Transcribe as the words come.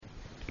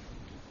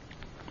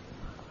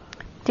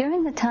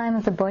During the time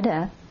of the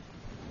Buddha,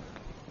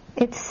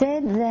 it's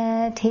said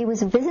that he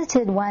was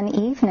visited one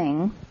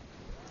evening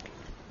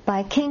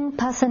by King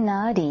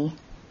Pasenadi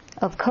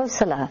of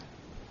Kosala.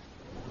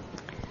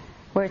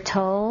 We're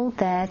told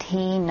that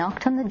he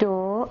knocked on the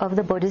door of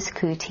the Buddha's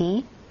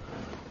kuti,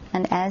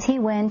 and as he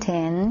went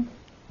in,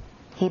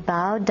 he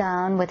bowed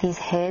down with his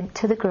head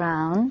to the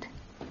ground,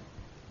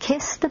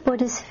 kissed the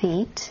Buddha's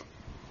feet,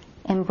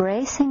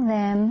 embracing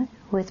them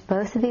with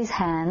both of his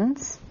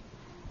hands,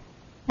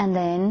 and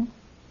then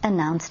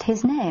announced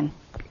his name.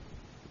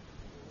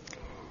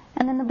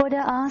 And then the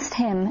Buddha asked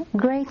him,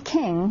 "Great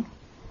King,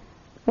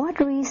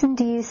 what reason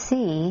do you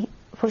see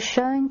for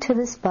showing to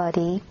this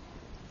body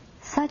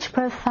such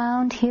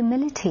profound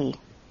humility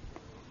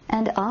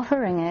and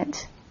offering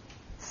it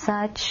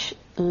such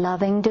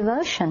loving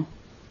devotion?"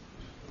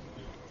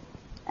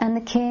 And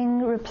the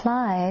king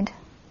replied,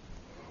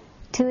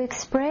 "To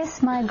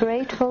express my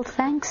grateful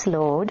thanks,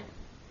 Lord,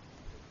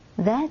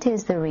 that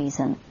is the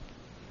reason."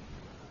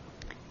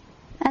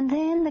 And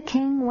then the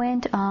king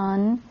went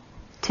on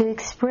to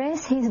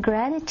express his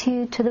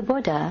gratitude to the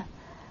Buddha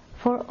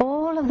for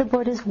all of the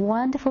Buddha's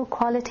wonderful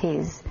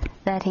qualities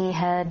that he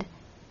had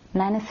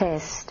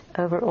manifest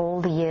over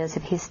all the years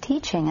of his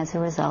teaching as a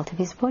result of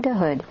his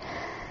Buddhahood.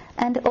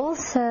 And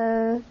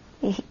also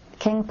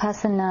King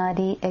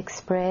Pasenadi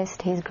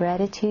expressed his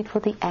gratitude for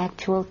the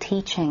actual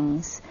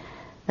teachings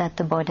that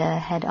the Buddha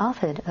had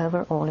offered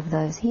over all of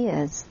those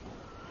years.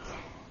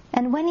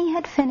 And when he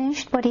had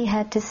finished what he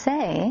had to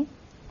say,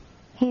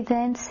 he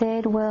then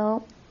said,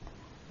 "Well,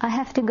 I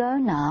have to go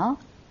now.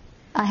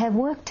 I have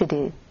work to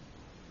do."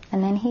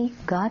 And then he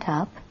got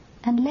up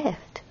and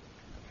left.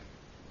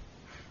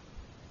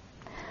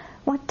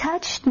 What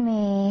touched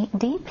me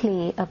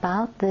deeply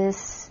about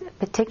this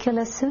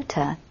particular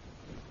sutta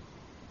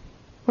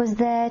was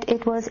that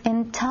it was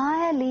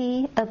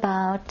entirely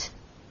about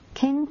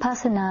King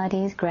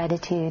Pasenadi's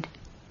gratitude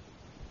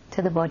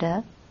to the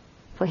Buddha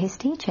for his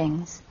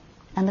teachings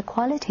and the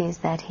qualities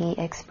that he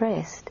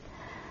expressed.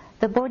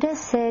 The Buddha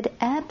said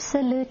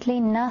absolutely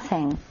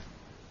nothing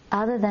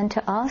other than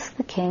to ask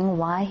the king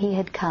why he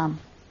had come.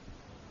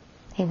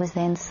 He was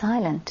then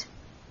silent,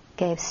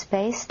 gave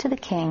space to the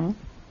king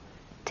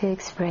to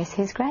express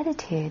his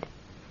gratitude.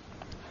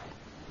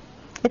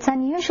 It's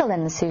unusual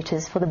in the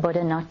sutras for the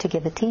Buddha not to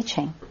give a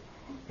teaching.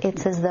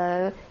 It's as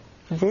though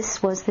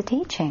this was the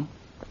teaching,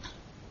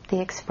 the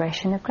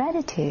expression of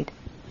gratitude.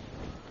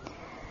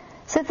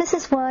 So this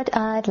is what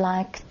I'd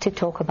like to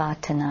talk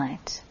about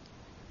tonight.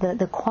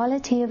 The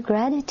quality of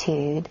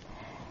gratitude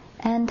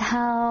and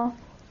how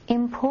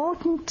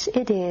important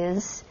it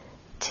is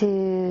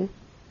to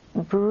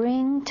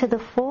bring to the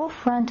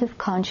forefront of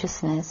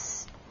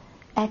consciousness,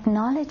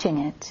 acknowledging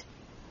it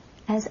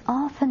as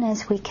often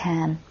as we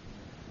can.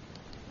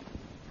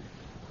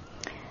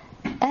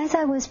 As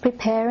I was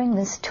preparing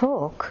this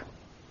talk,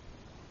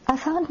 I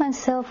found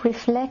myself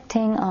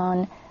reflecting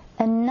on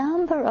a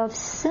number of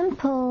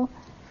simple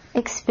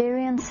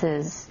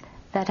experiences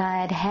that I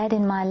had had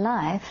in my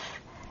life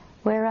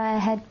where I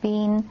had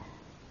been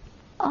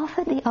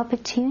offered the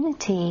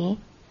opportunity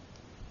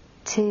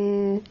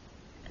to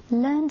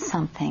learn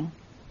something,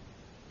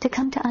 to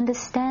come to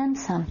understand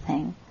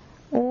something,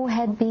 or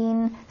had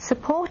been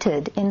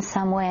supported in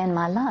some way in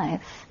my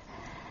life.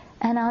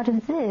 And out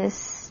of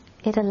this,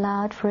 it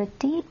allowed for a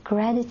deep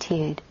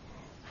gratitude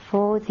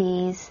for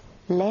these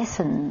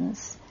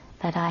lessons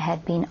that I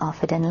had been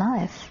offered in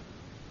life.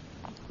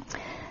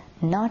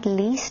 Not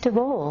least of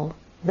all,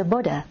 the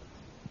Buddha.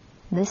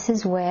 This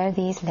is where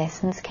these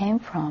lessons came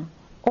from.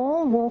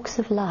 All walks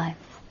of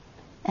life,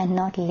 and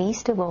not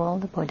least of all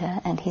the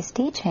Buddha and his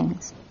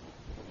teachings.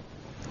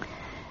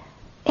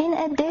 In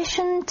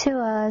addition to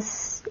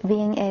us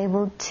being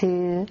able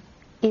to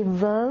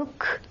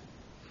evoke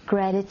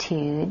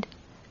gratitude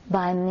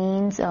by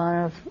means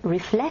of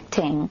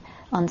reflecting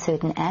on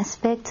certain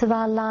aspects of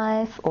our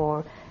life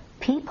or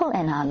people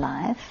in our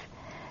life,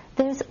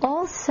 there's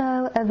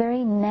also a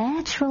very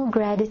natural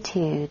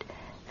gratitude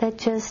that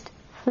just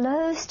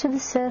flows to the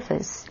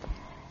surface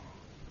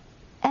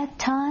at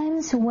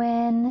times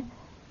when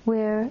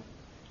we're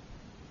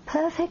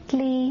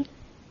perfectly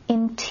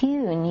in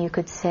tune, you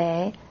could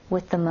say,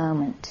 with the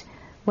moment,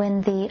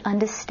 when the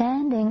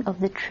understanding of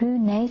the true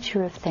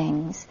nature of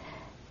things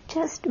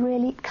just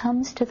really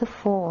comes to the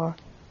fore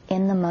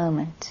in the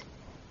moment.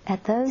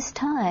 At those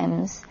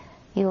times,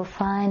 you'll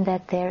find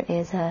that there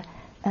is a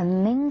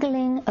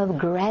mingling of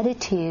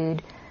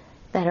gratitude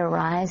that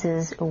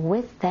arises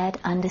with that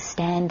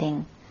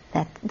understanding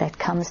that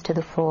comes to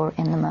the fore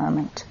in the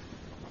moment.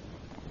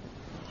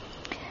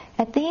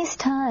 At these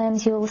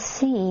times, you'll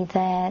see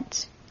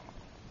that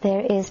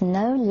there is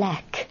no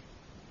lack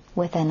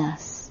within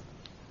us.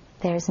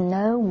 There's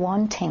no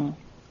wanting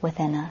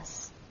within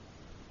us.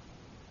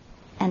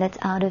 And it's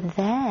out of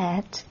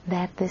that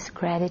this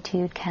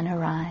gratitude can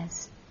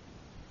arise.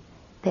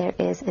 There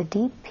is a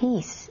deep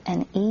peace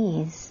and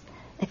ease,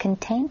 a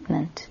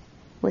contentment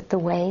with the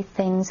way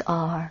things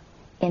are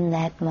in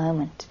that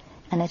moment.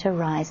 And it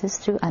arises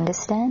through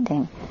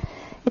understanding.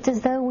 It's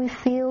as though we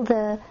feel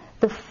the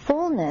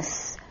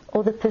fullness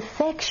or the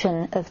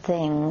perfection of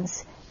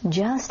things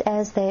just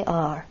as they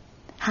are,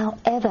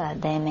 however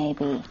they may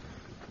be.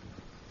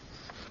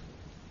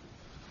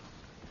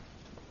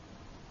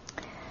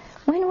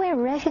 When we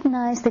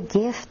recognize the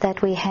gift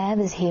that we have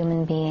as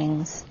human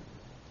beings,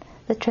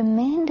 the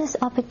tremendous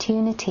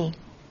opportunity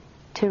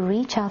to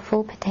reach our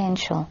full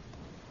potential,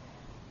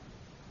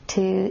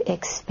 to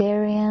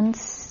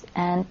experience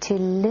and to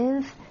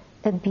live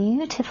a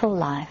beautiful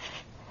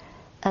life,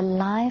 a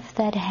life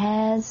that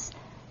has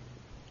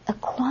a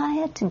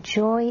quiet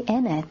joy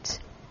in it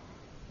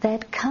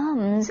that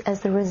comes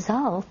as the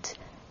result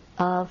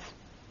of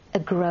a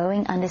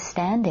growing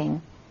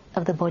understanding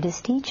of the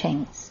Buddha's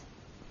teachings.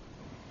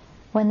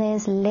 When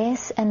there's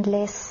less and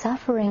less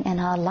suffering in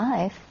our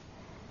life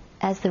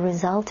as the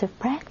result of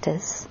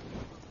practice,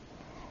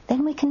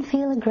 then we can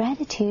feel a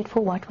gratitude for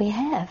what we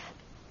have.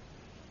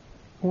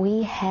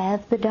 We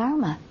have the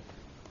Dharma,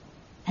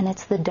 and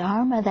it's the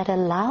Dharma that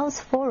allows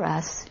for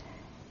us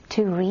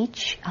to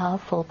reach our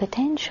full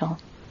potential.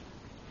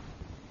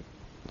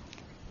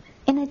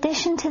 In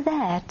addition to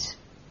that,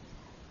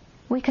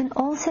 we can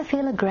also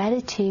feel a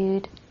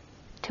gratitude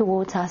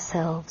towards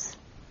ourselves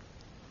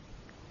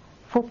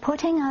for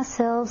putting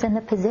ourselves in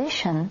the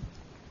position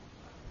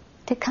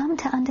to come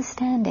to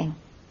understanding,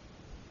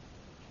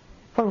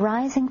 for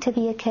rising to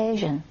the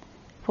occasion,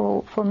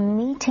 for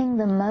meeting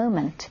the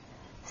moment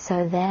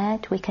so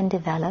that we can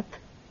develop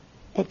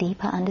a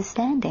deeper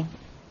understanding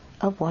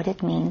of what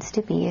it means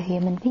to be a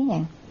human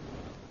being.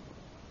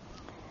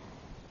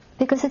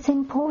 Because it's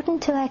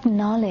important to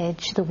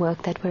acknowledge the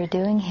work that we're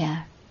doing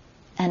here,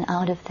 and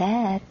out of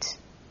that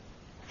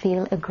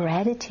feel a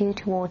gratitude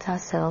towards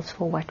ourselves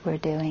for what we're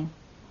doing.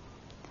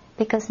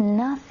 Because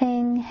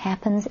nothing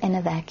happens in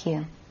a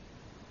vacuum.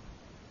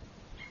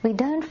 We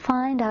don't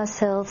find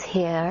ourselves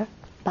here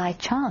by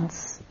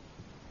chance.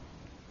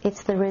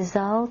 It's the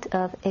result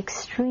of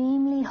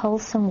extremely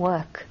wholesome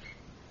work,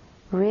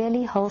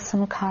 really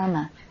wholesome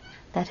karma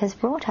that has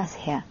brought us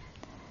here.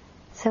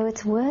 So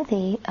it's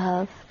worthy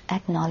of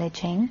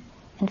acknowledging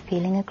and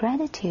feeling a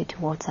gratitude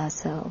towards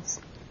ourselves.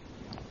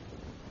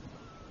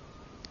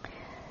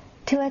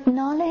 To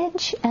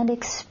acknowledge and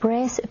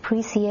express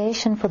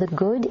appreciation for the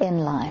good in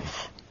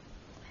life,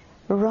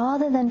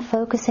 rather than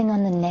focusing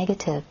on the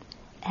negative,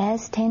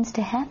 as tends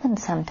to happen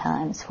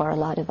sometimes for a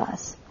lot of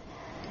us,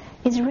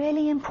 is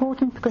really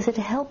important because it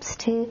helps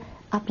to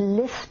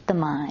uplift the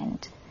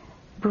mind,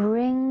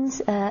 brings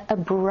a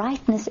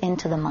brightness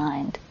into the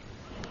mind,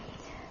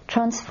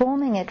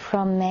 transforming it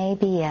from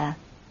maybe a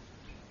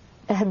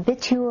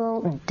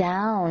habitual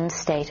down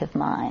state of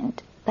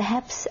mind,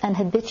 perhaps an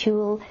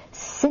habitual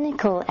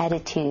cynical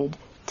attitude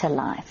to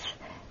life,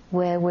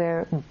 where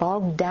we're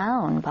bogged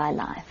down by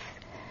life.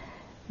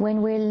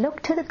 When we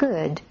look to the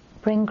good,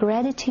 bring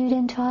gratitude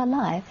into our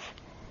life,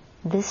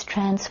 this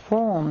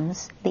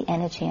transforms the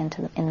energy in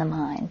the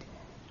mind,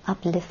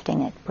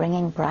 uplifting it,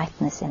 bringing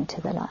brightness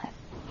into the life.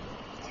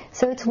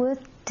 So it's worth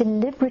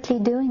deliberately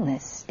doing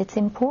this. It's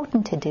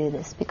important to do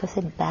this because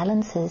it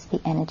balances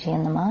the energy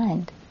in the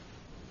mind.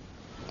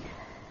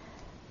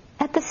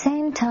 At the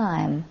same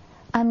time,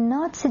 I'm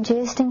not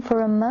suggesting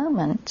for a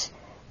moment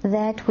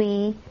that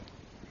we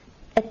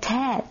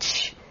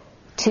attach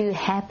to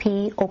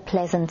happy or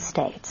pleasant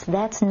states.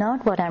 That's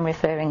not what I'm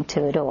referring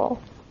to at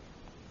all.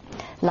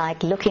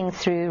 Like looking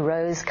through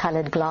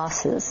rose-colored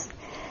glasses.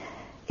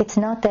 It's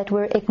not that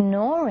we're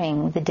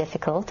ignoring the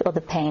difficult or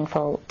the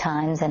painful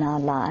times in our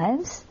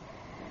lives.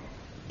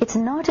 It's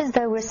not as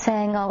though we're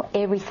saying, oh,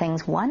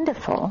 everything's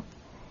wonderful.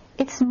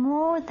 It's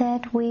more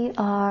that we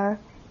are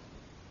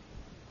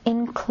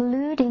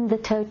including the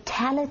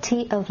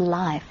totality of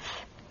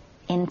life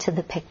into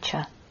the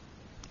picture.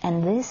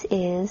 And this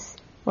is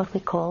what we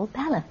call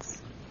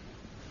balance.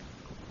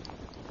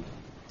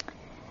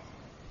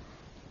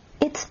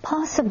 It's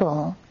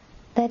possible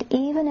that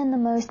even in the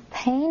most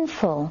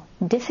painful,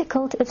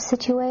 difficult of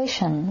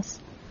situations,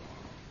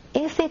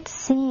 if it's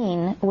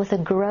seen with a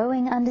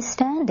growing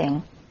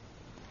understanding,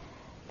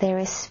 there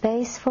is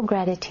space for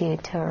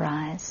gratitude to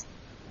arise.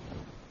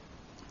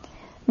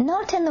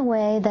 Not in the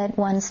way that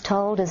one's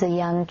told as a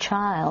young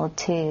child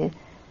to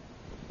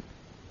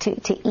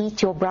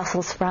eat your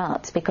Brussels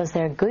sprouts because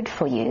they're good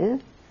for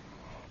you.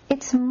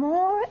 It's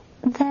more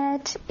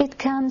that it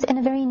comes in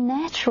a very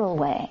natural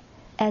way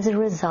as a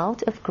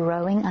result of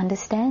growing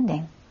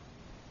understanding.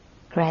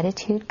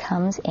 Gratitude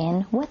comes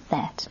in with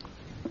that.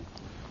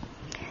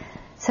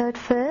 So at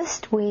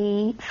first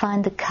we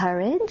find the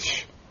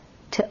courage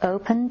to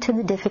open to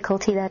the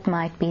difficulty that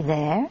might be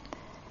there,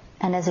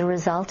 and as a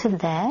result of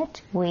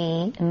that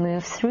we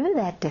move through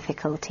that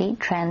difficulty,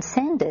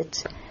 transcend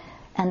it,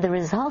 and the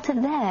result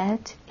of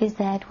that is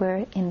that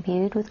we're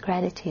imbued with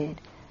gratitude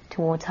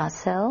towards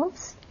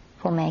ourselves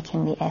for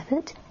making the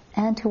effort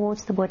and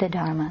towards the Buddha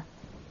Dharma.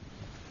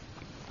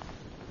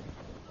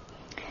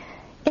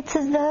 It's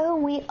as though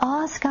we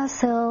ask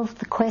ourselves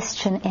the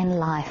question in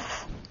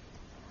life,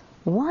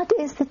 what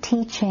is the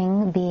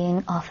teaching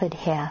being offered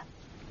here?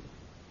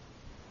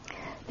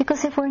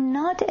 Because if we're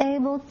not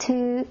able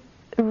to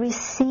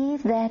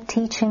receive that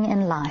teaching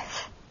in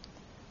life,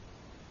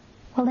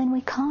 well then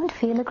we can't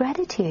feel a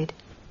gratitude.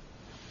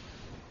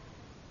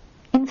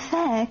 In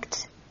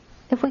fact,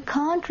 if we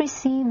can't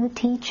receive the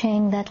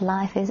teaching that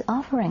life is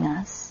offering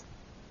us,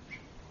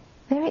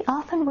 very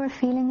often we're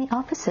feeling the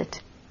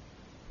opposite.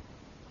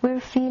 We're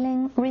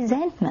feeling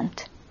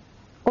resentment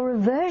or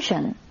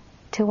aversion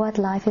to what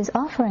life is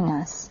offering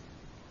us.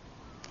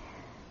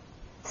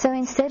 So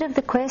instead of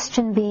the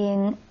question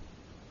being,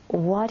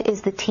 what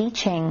is the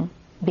teaching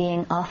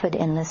being offered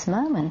in this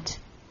moment?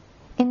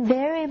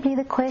 Invariably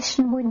the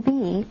question would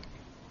be,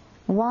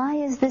 why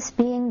is this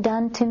being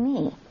done to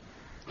me?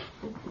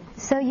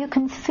 So you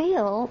can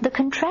feel the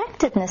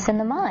contractedness in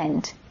the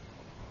mind.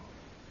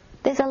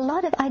 There's a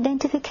lot of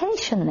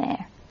identification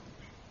there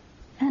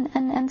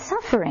and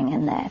suffering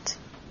in that,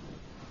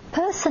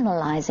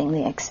 personalizing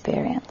the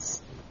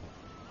experience.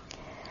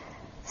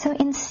 So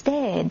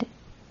instead,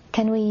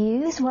 can we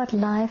use what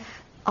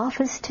life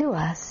offers to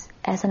us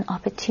as an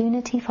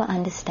opportunity for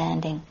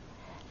understanding,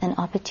 an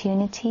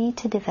opportunity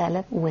to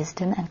develop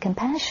wisdom and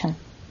compassion?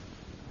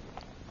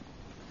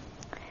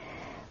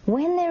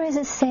 When there is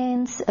a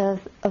sense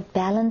of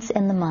balance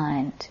in the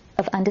mind,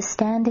 of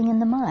understanding in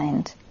the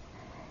mind,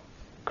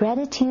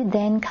 gratitude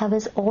then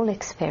covers all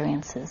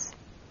experiences,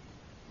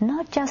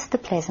 not just the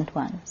pleasant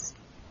ones.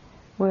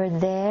 We're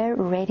there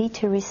ready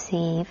to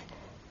receive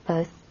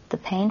both the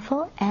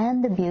painful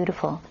and the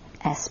beautiful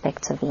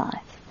aspects of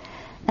life.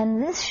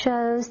 And this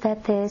shows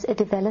that there's a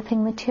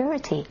developing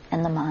maturity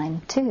in the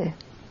mind too.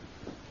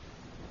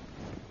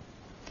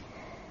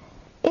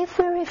 If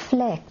we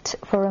reflect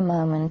for a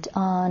moment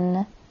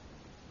on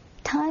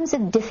times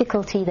of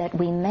difficulty that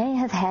we may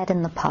have had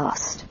in the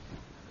past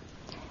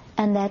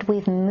and that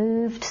we've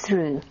moved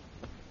through,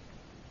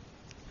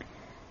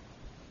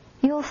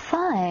 you'll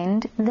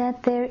find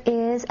that there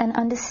is an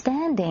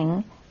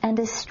understanding and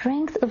a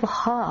strength of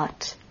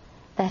heart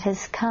that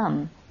has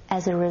come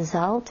as a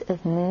result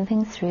of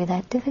moving through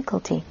that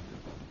difficulty.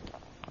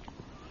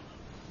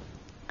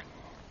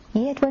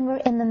 Yet when we're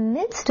in the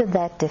midst of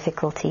that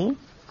difficulty,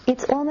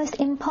 it's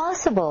almost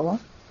impossible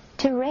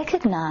to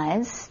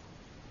recognize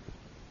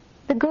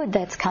the good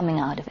that's coming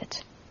out of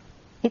it.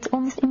 It's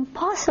almost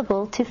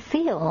impossible to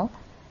feel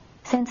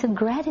a sense of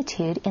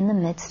gratitude in the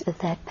midst of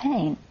that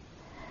pain.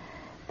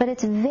 But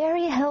it's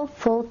very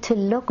helpful to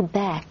look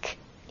back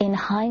in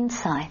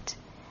hindsight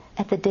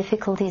at the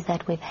difficulties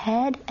that we've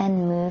had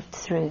and moved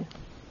through.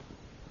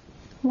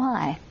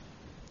 Why?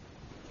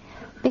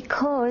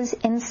 Because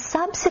in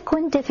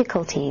subsequent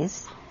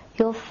difficulties,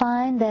 you'll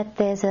find that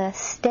there's a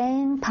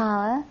staying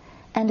power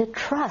and a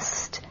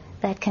trust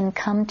that can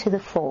come to the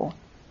fore.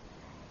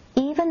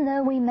 Even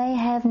though we may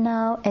have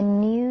now a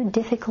new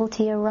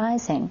difficulty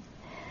arising,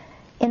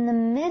 in the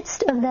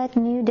midst of that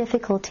new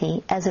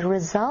difficulty, as a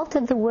result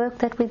of the work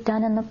that we've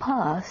done in the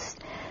past,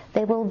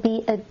 there will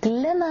be a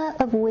glimmer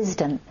of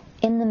wisdom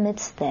in the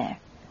midst there.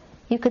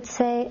 You could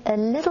say a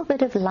little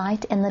bit of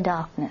light in the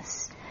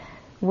darkness,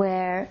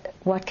 where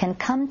what can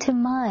come to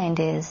mind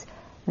is,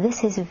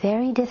 this is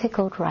very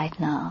difficult right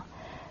now,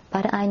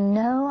 but I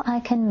know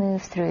I can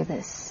move through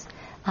this.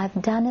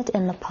 I've done it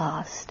in the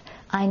past.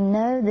 I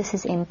know this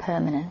is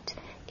impermanent.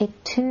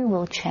 It too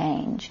will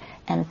change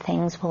and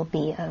things will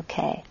be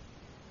okay.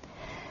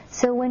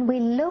 So when we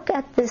look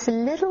at this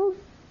little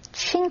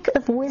chink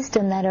of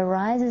wisdom that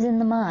arises in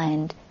the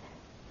mind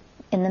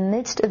in the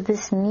midst of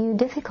this new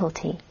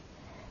difficulty,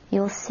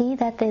 you'll see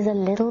that there's a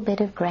little bit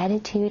of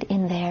gratitude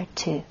in there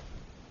too.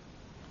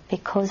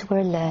 Because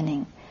we're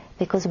learning,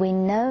 because we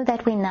know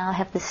that we now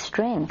have the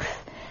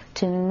strength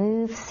to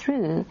move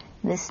through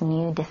this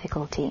new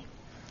difficulty.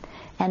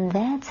 And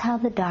that's how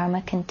the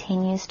Dharma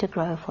continues to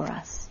grow for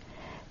us.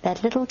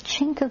 That little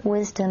chink of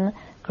wisdom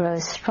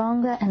grows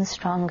stronger and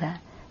stronger,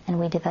 and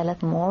we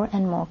develop more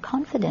and more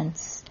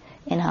confidence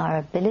in our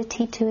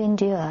ability to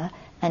endure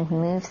and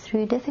move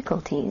through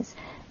difficulties,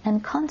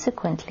 and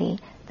consequently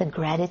the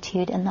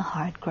gratitude in the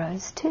heart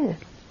grows too.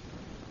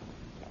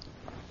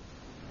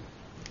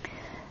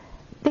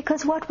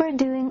 Because what we're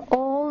doing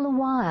all the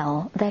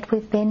while that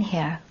we've been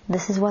here,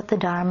 this is what the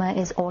Dharma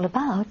is all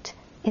about.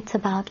 It's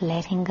about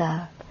letting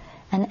go.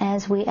 And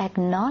as we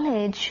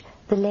acknowledge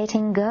the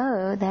letting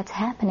go that's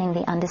happening,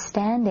 the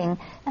understanding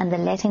and the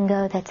letting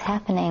go that's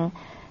happening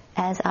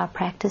as our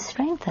practice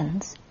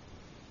strengthens,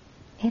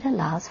 it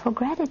allows for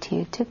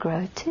gratitude to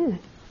grow too.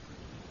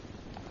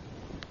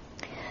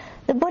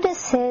 The Buddha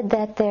said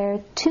that there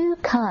are two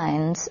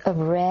kinds of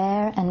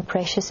rare and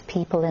precious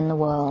people in the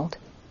world.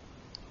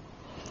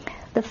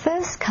 The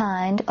first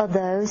kind are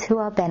those who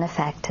are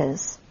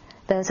benefactors.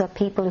 Those are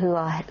people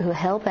who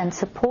help and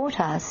support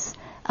us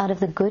out of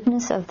the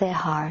goodness of their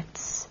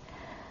hearts.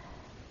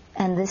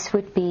 And this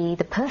would be,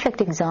 the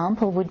perfect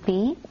example would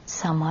be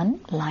someone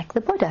like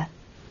the Buddha.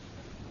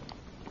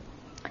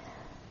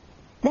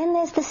 Then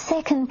there's the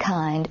second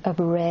kind of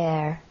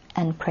rare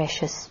and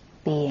precious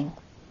being.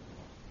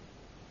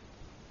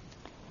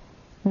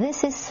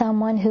 This is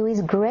someone who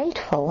is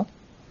grateful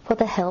for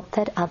the help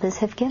that others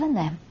have given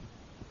them.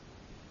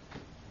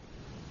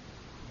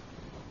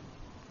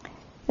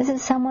 This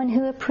is someone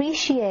who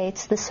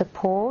appreciates the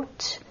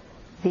support,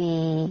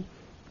 the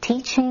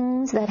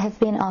teachings that have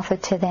been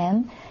offered to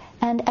them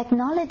and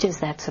acknowledges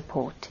that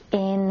support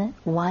in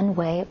one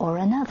way or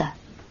another.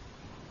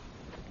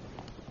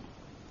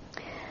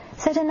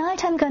 So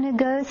tonight I'm going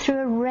to go through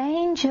a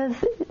range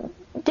of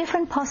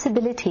different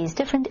possibilities,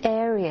 different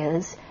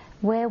areas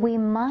where we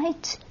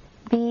might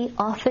be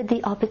offered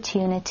the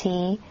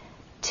opportunity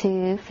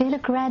to feel a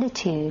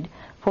gratitude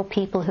for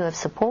people who have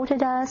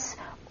supported us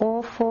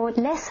or for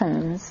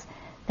lessons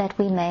that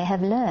we may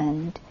have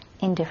learned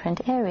in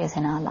different areas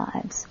in our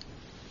lives.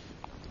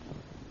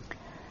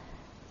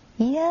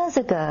 Years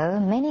ago,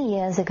 many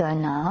years ago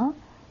now,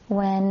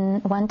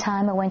 when one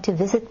time I went to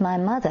visit my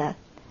mother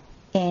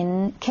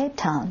in Cape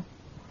Town.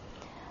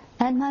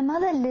 And my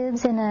mother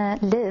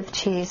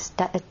she's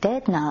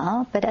dead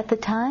now, but at the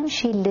time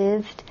she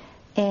lived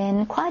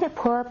in quite a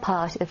poor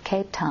part of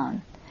Cape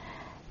Town.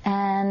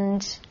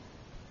 And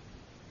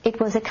it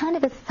was a kind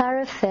of a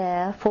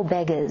thoroughfare for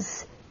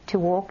beggars to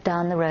walk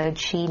down the road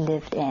she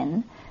lived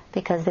in,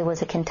 because there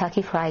was a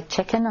Kentucky Fried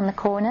Chicken on the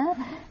corner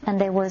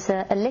and there was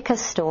a liquor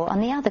store on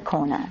the other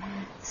corner.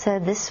 So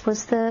this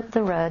was the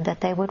road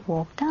that they would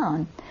walk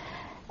down.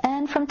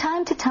 And from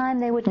time to time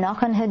they would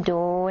knock on her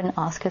door and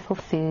ask her for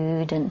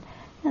food, and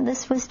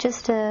this was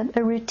just a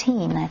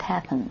routine that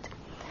happened.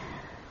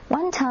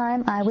 One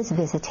time I was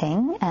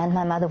visiting and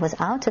my mother was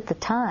out at the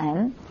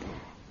time,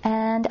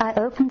 and I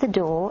opened the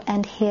door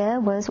and here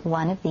was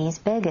one of these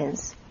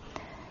beggars.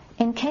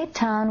 In Cape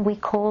Town we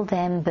call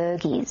them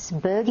burgies.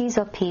 Burgies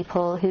are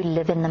people who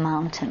live in the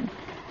mountain.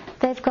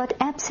 They've got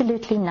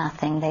absolutely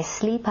nothing. They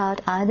sleep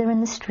out either in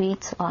the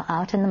streets or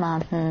out in the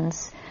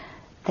mountains.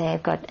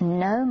 They've got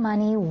no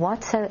money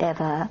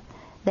whatsoever.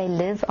 They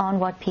live on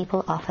what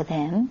people offer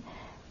them,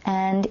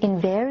 and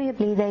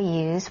invariably they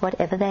use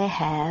whatever they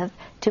have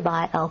to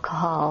buy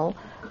alcohol,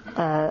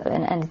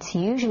 and it's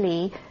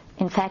usually,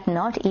 in fact,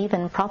 not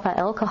even proper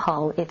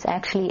alcohol. It's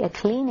actually a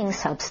cleaning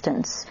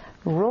substance,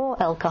 raw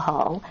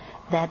alcohol,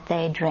 that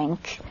they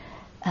drink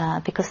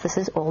because this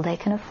is all they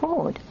can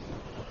afford.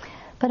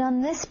 But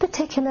on this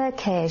particular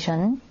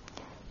occasion,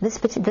 this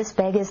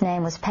beggar's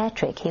name was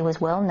Patrick. He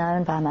was well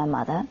known by my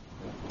mother.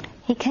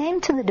 He came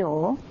to the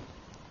door,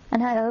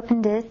 and I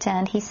opened it,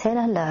 and he said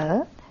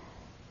hello,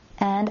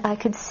 and I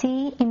could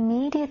see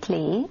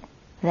immediately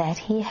that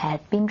he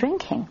had been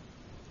drinking.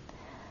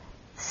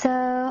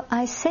 So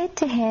I said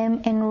to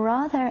him in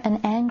rather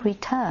an angry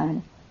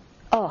tone,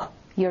 "Oh,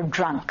 you're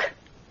drunk."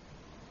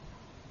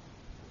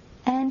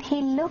 And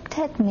he looked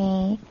at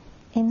me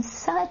in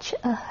such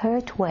a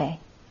hurt way.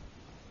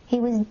 He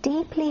was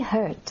deeply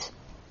hurt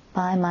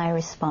by my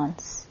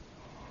response.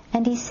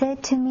 And he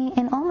said to me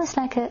in almost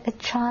like a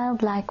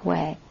childlike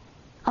way,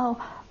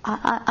 "Oh,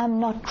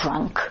 I'm not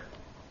drunk."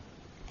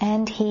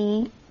 And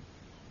he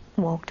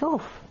walked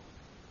off.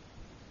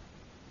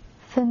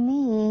 For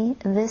me,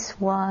 this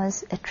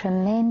was a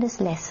tremendous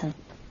lesson.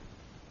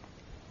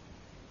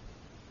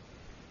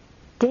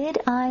 Did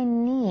I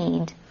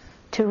need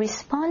to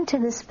respond to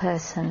this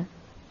person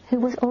who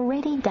was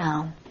already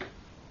down,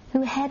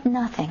 who had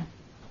nothing,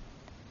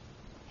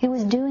 who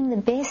was doing the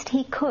best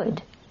he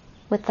could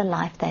with the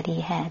life that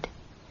he had?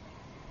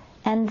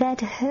 And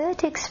that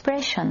hurt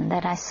expression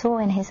that I saw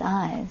in his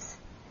eyes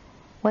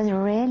was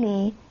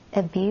really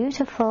a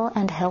beautiful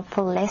and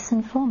helpful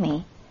lesson for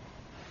me,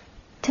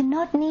 to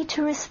not need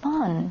to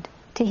respond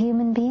to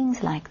human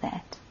beings like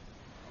that.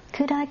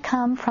 Could I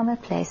come from a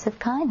place of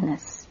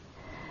kindness?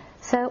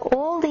 So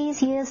all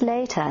these years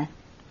later,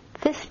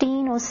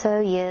 15 or so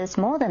years,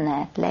 more than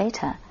that,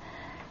 later,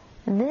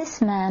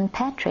 this man,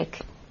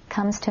 Patrick,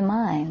 comes to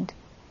mind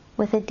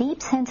with a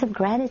deep sense of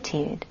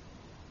gratitude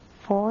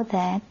for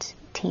that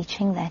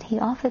teaching that he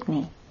offered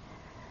me.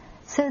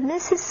 So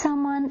this is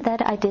someone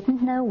that I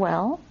didn't know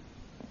well,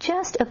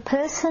 just a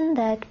person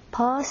that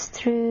passed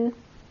through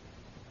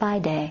by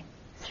day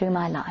through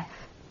my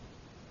life.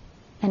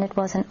 And it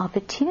was an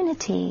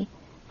opportunity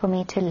for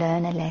me to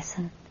learn a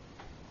lesson.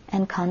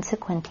 And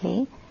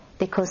consequently,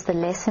 because the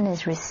lesson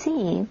is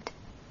received,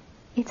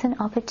 it's an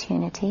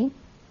opportunity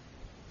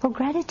for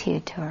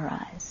gratitude to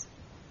arise.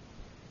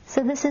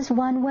 So this is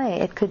one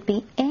way. It could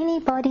be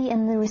anybody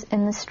in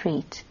the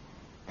street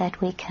that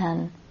we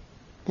can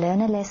learn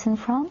a lesson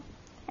from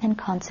and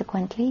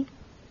consequently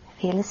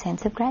feel a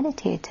sense of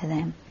gratitude to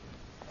them.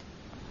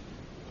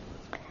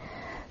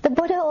 The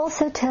Buddha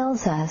also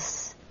tells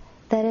us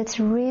that it's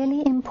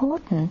really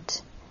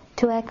important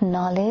to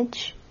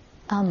acknowledge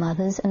our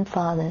mothers and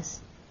fathers,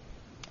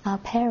 our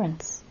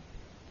parents,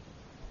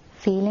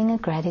 feeling a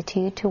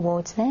gratitude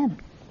towards them.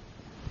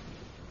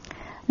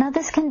 Now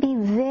this can be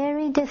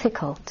very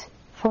difficult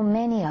for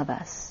many of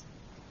us.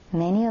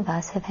 Many of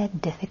us have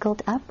had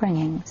difficult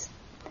upbringings.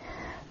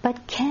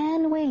 But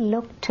can we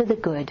look to the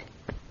good,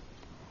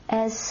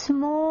 as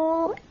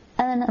small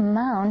an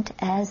amount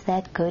as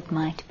that good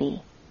might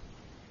be?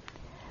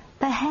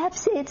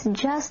 Perhaps it's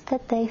just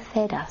that they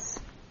fed us.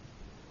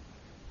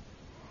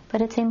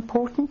 But it's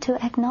important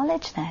to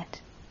acknowledge that.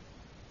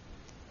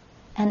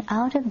 And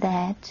out of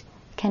that,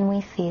 can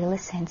we feel a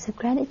sense of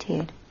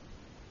gratitude?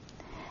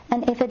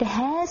 And if it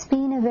has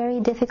been a very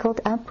difficult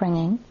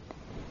upbringing,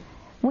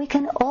 we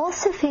can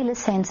also feel a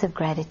sense of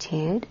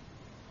gratitude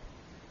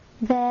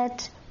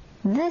that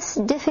this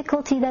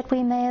difficulty that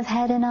we may have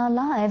had in our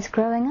lives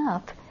growing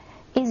up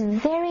is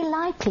very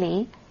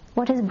likely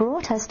what has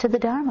brought us to the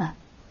Dharma.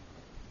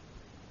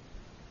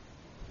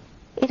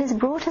 It has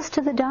brought us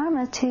to the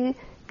Dharma to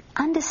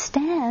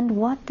understand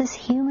what this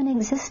human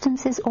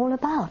existence is all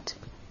about.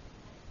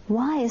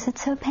 Why is it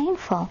so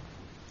painful?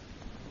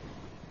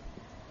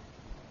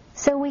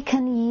 So we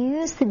can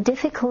use the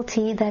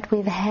difficulty that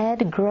we've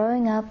had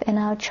growing up in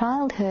our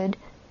childhood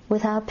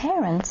with our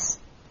parents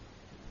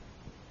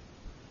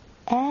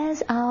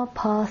as our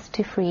path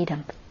to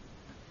freedom.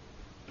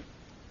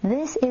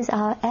 This is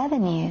our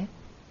avenue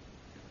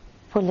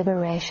for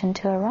liberation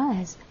to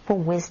arise, for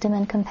wisdom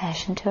and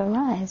compassion to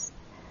arise.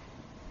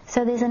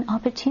 So there's an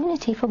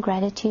opportunity for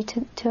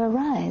gratitude to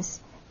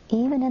arise,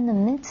 even in the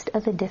midst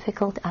of a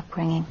difficult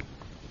upbringing.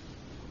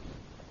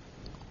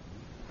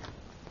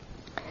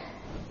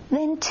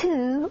 Then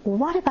too,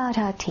 what about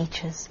our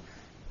teachers?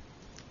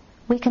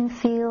 We can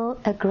feel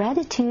a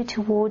gratitude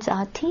towards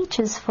our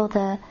teachers for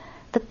the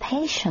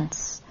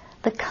patience,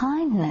 the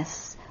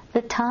kindness,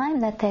 the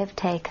time that they've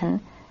taken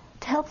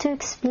to help to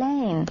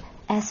explain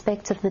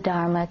aspects of the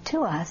Dharma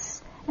to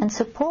us and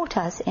support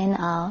us in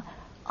our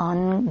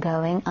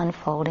ongoing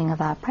unfolding of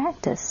our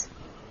practice.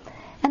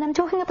 And I'm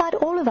talking about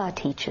all of our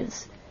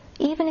teachers,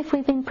 even if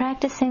we've been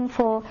practicing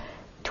for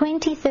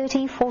 20,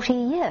 30, 40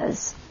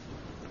 years.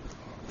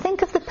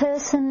 Think of the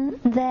person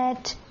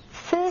that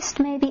first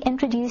maybe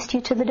introduced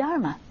you to the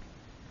Dharma.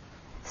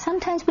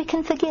 Sometimes we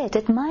can forget.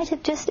 It might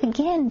have just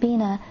again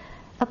been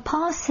a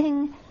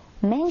passing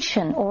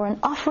mention or an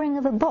offering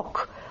of a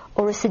book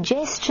or a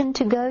suggestion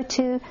to go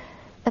to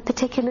a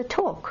particular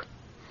talk.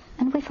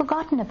 And we've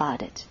forgotten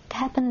about it. It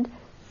happened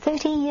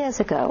 30 years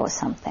ago or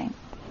something.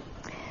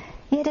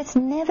 Yet it's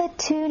never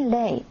too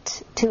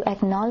late to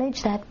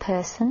acknowledge that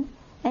person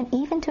and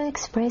even to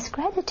express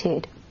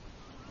gratitude.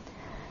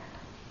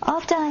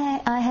 After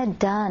I had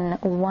done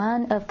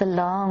one of the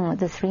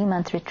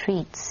 3-month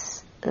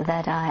retreats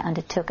that I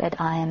undertook at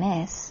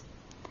IMS,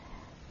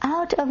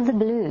 out of the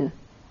blue,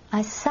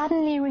 I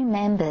suddenly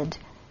remembered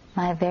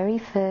my very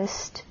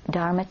first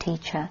Dharma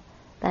teacher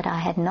that I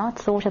had not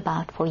thought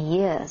about for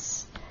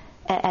years,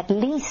 at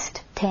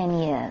least 10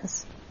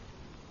 years.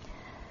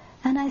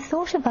 And I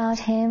thought about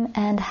him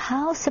and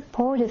how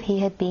supportive he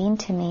had been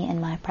to me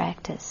in my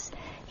practice.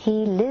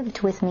 He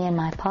lived with me and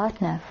my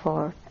partner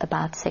for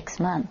about 6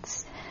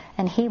 months.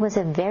 And he was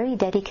a very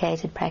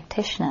dedicated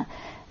practitioner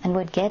and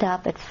would get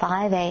up at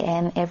 5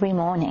 a.m. every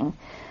morning.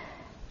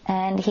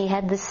 And he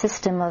had this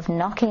system of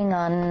knocking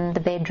on the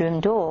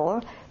bedroom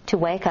door to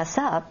wake us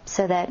up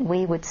so that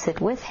we would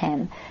sit with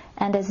him.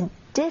 And as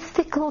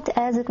difficult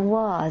as it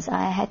was,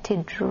 I had to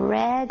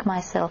drag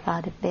myself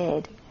out of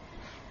bed.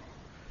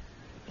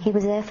 He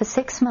was there for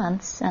 6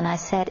 months, and I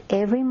sat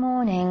every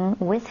morning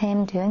with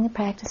him doing the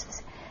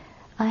practice.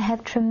 I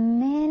have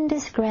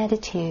tremendous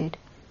gratitude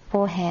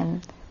for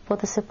him, for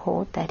the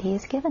support that he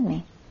has given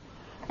me.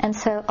 And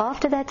so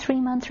after that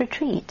 3-month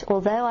retreat,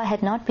 although I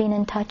had not been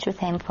in touch with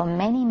him for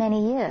many,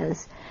 many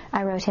years,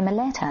 I wrote him a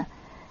letter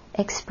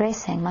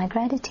expressing my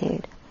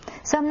gratitude.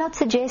 So I'm not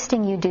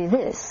suggesting you do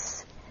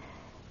this.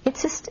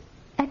 It's just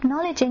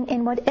acknowledging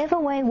in whatever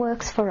way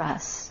works for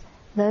us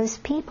those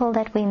people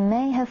that we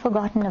may have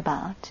forgotten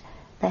about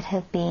that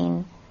have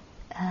been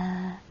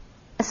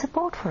a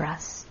support for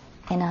us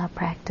in our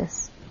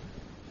practice.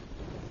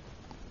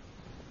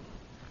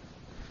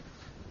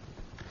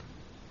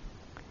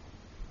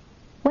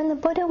 When the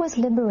Buddha was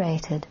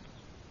liberated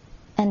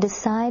and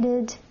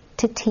decided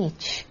to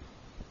teach,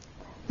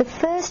 the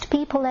first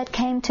people that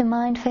came to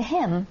mind for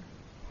him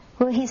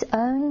were his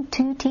own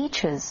 2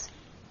 teachers,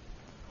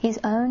 his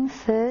own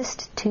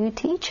first 2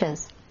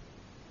 teachers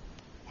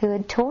who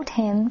had taught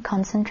him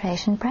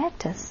concentration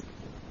practice.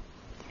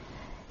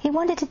 He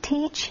wanted to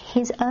teach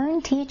his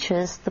own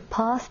teachers the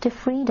path to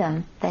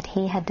freedom that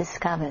he had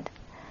discovered.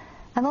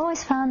 I've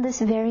always found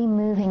this very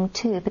moving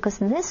too, because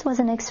this was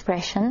an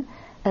expression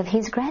of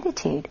his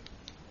gratitude.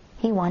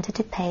 He wanted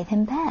to pay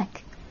them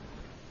back.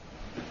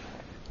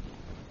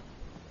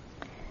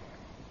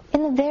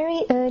 In the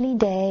very early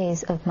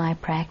days of my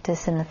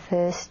practice, in the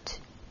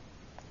first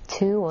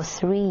 2 or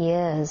 3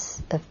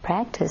 years of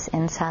practice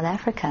in South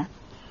Africa,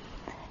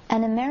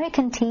 an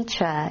American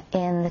teacher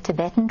in the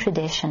Tibetan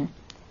tradition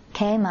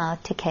came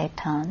out to Cape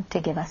Town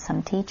to give us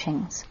some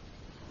teachings.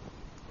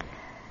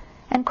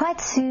 And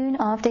quite soon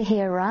after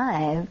he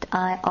arrived,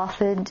 I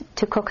offered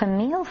to cook a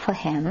meal for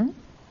him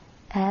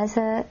as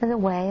a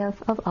way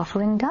of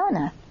offering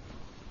dana.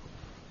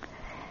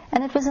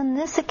 And it was on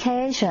this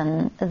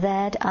occasion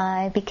that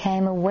I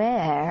became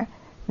aware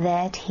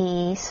that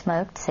he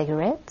smoked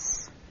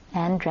cigarettes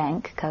and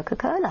drank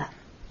Coca-Cola.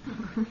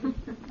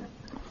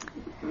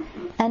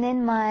 And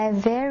in my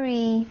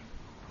very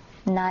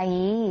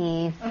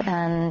naive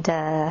and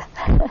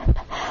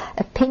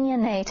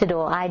opinionated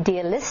or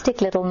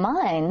idealistic little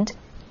mind,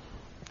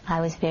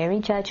 I was very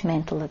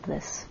judgmental of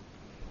this.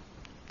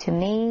 To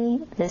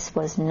me, this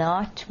was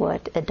not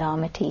what a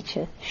Dharma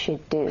teacher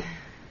should do.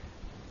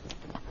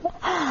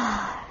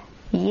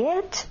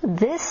 Yet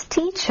this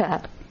teacher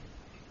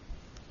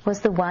was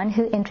the one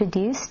who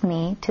introduced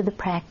me to the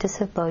practice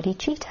of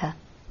bodhicitta.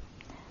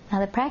 Now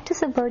the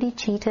practice of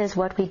bodhicitta is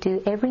what we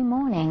do every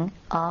morning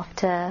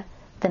after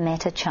the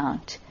metta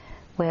chant,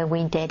 where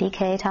we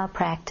dedicate our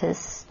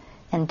practice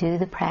and do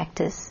the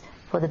practice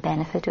for the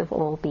benefit of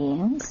all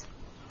beings.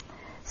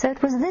 So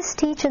it was this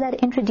teacher that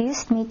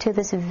introduced me to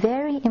this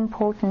very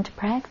important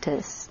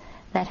practice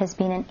that has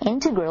been an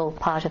integral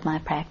part of my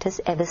practice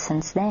ever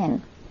since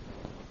then.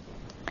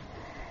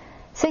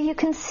 So you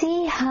can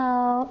see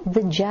how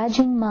the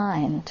judging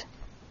mind,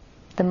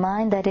 the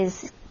mind that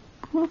is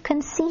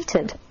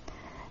conceited,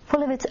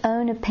 full of its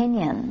own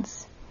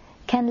opinions,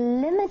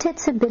 can limit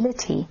its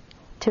ability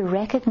to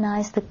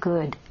recognize the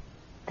good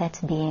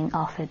that's being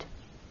offered.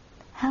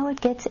 How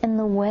it gets in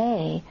the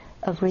way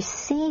of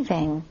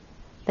receiving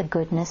the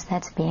goodness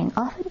that's being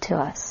offered to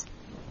us.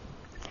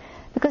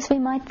 Because we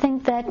might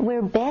think that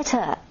we're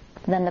better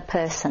than the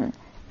person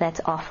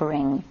that's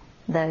offering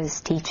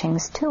those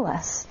teachings to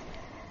us.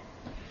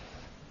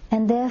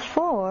 And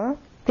therefore,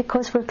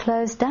 because we're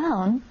closed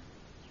down,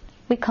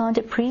 we can't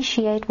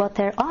appreciate what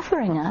they're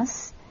offering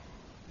us,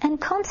 and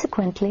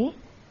consequently,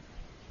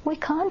 we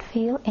can't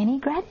feel any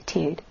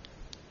gratitude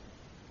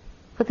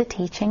for the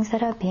teachings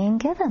that are being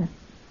given.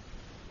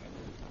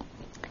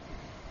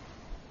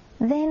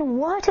 Then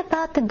what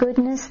about the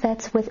goodness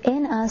that's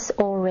within us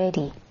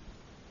already?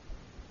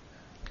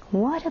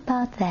 What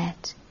about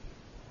that?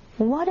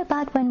 What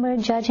about when we're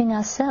judging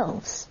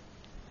ourselves?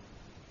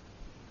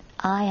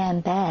 I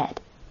am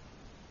bad.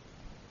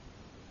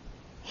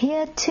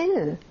 Here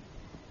too,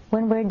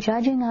 when we're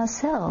judging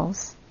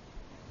ourselves,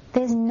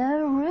 there's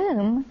no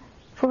room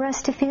for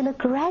us to feel a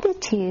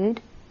gratitude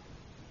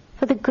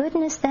for the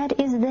goodness that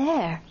is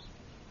there,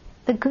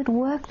 the good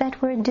work that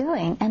we're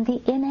doing, and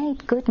the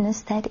innate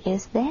goodness that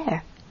is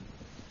there.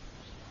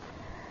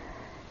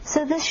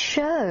 So this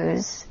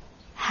shows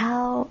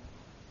how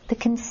the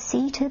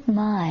conceited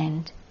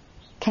mind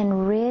can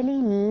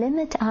really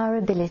limit our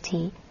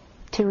ability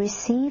to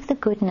receive the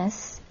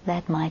goodness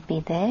that might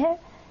be there,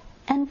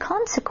 and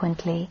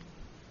consequently,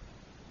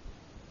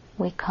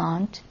 we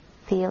can't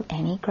feel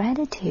any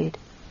gratitude.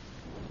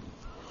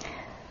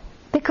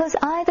 Because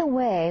either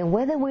way,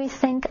 whether we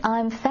think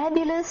I'm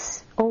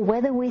fabulous or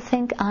whether we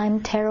think I'm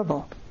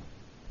terrible,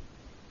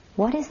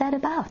 what is that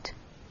about?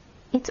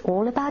 It's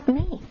all about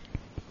me.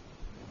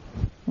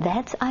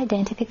 That's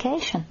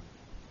identification.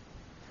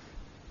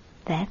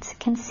 That's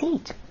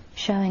conceit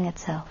showing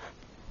itself.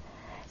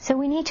 So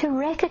we need to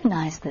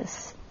recognize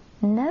this.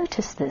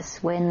 Notice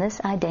this when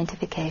this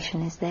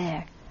identification is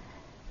there.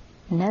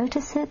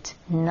 Notice it,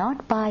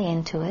 not buy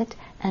into it,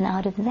 and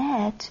out of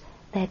that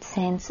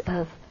sense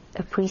of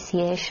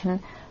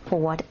appreciation for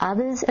what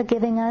others are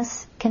giving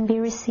us can be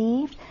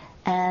received,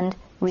 and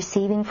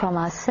receiving from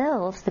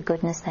ourselves the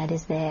goodness that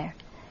is there,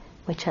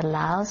 which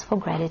allows for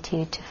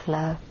gratitude to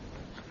flow.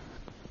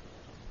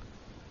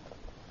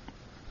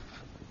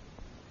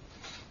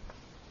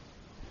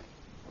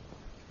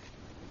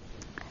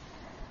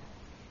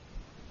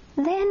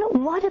 Then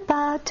what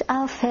about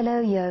our fellow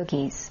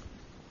yogis?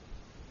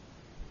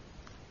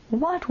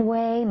 What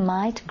way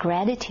might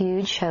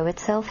gratitude show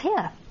itself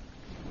here?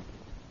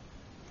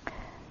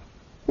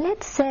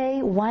 Let's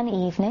say one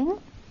evening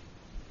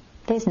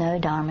there's no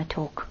Dharma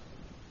talk.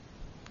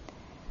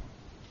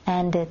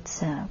 And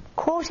it's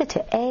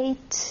 7:45,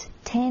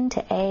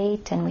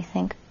 7:50, and we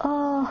think,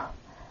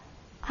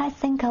 I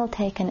think I'll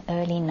take an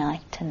early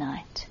night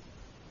tonight.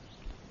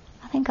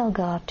 I think I'll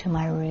go up to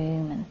my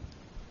room and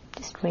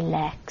just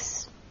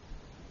relax,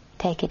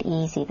 take it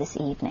easy this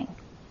evening.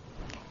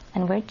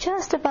 And we're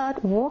just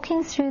about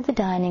walking through the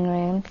dining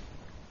room,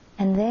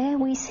 and there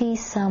we see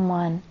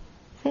someone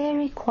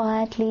very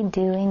quietly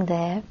doing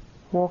their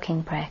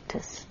walking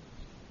practice,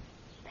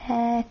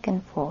 back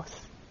and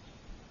forth.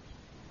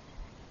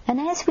 And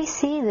as we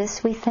see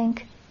this, we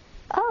think,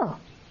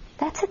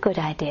 that's a good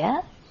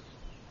idea.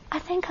 I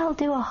think I'll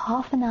do a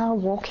half an hour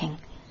walking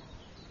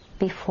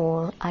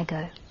before I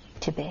go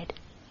to bed.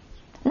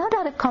 Not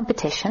out of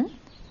competition,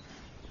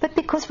 but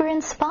because we're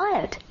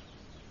inspired.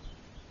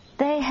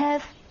 They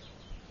have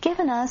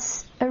given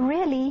us a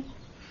really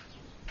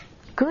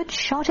good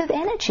shot of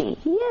energy.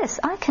 Yes,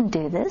 I can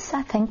do this.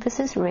 I think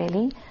this is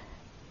really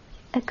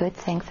a good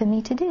thing for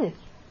me to do.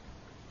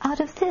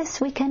 Out of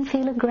this, we can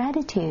feel a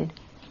gratitude.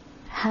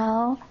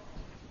 How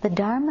the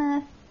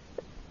Dharma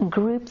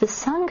group, the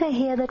Sangha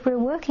here that we're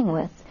working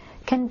with,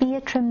 can be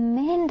a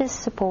tremendous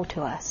support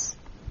to us.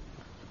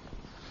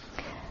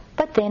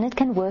 But then it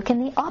can work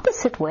in the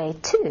opposite way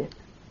too.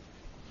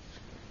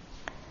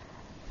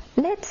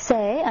 Let's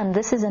say, and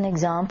this is an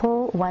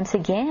example once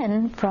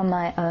again from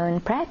my own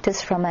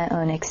practice, from my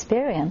own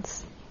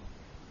experience.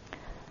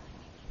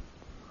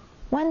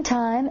 One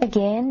time,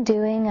 again,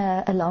 doing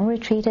a long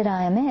retreat at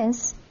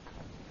IMS,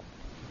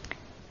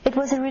 it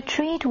was a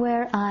retreat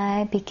where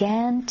I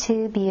began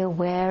to be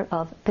aware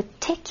of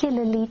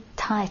particularly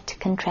tight,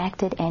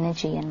 contracted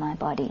energy in my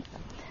body.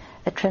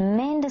 A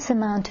tremendous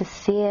amount of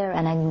fear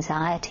and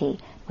anxiety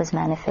was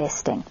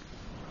manifesting.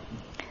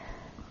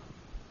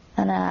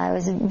 And I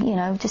was,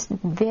 just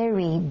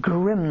very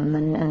grim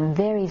and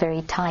very,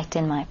 very tight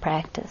in my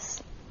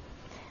practice.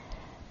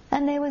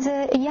 And there was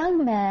a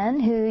young man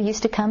who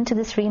used to come to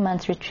the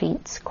 3-month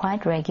retreats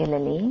quite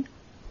regularly.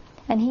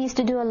 And he used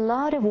to do a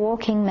lot of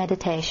walking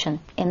meditation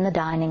in the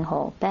dining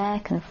hall,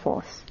 back and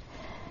forth.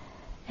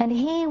 And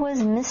he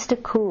was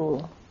Mr.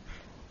 Cool.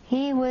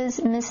 He was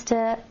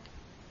Mr.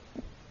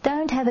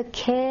 Don't have a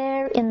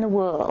care in the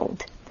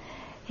world.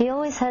 He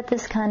always had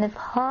this kind of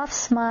half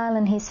smile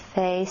on his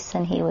face,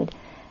 and he would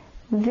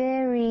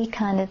very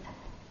kind of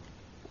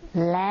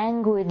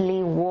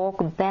languidly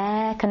walk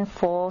back and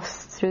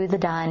forth through the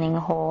dining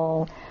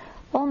hall,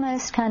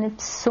 almost kind of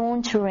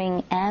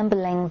sauntering,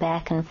 ambling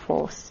back and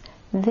forth.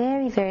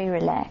 Very, very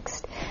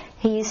relaxed.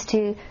 He used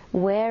to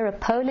wear a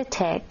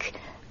Politech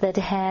that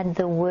had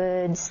the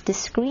words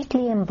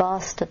discreetly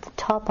embossed at the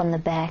top on the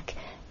back,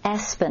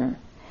 Aspen.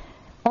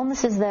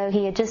 Almost as though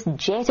he had just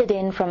jetted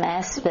in from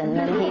Aspen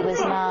and he was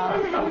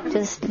now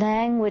just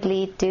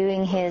languidly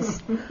doing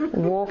his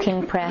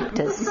walking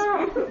practice.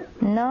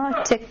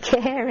 Not a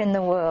care in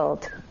the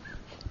world.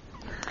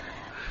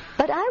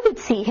 But I would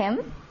see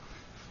him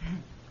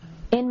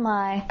in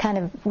my kind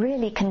of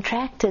really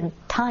contracted,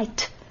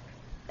 tight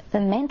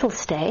mental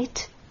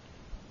state,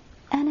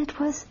 and it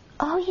was,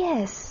 oh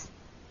yes,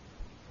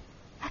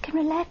 I can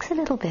relax a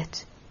little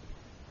bit.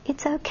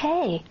 It's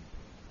okay.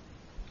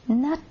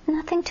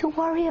 Nothing to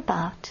worry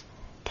about.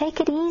 Take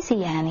it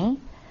easy, Annie.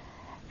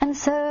 And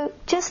so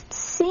just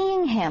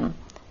seeing him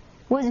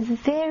was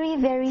very,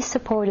 very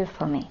supportive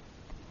for me.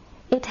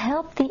 It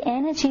helped the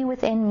energy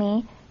within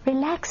me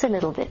relax a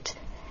little bit.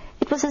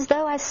 It was as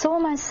though I saw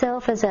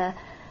myself as a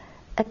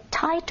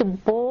tight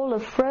ball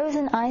of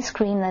frozen ice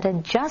cream that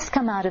had just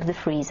come out of the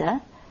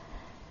freezer,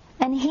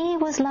 and he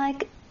was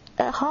like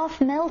a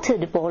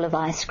half-melted ball of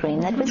ice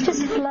cream that was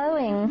just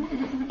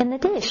flowing in the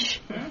dish.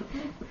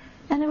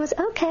 And it was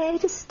okay,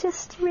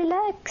 just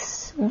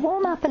relax,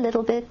 warm up a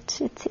little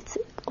bit, it's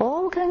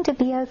all going to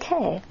be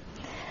okay.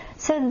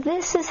 So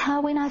this is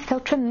how, when I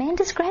felt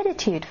tremendous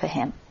gratitude for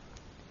him,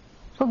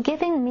 for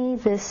giving me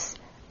this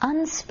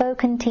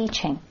unspoken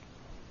teaching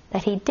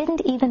that he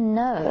didn't even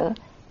know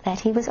that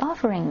he was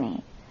offering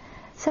me.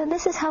 So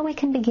this is how we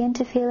can begin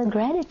to feel a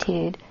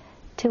gratitude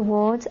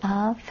towards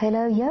our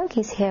fellow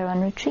yogis here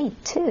on retreat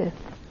too.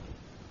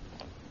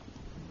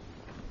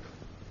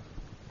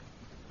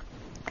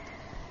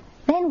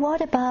 Then what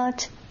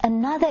about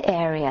another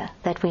area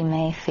that we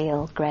may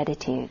feel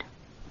gratitude?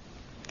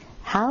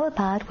 How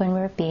about when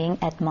we're being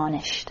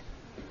admonished?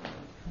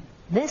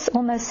 This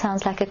almost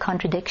sounds like a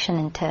contradiction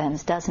in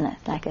terms, doesn't it?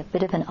 Like a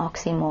bit of an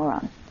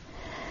oxymoron.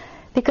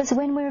 Because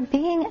when we're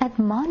being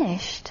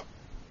admonished,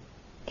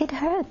 it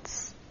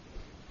hurts.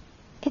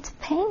 It's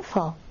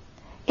painful.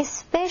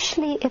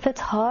 Especially if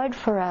it's hard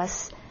for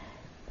us,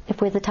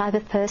 if we're the type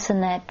of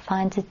person that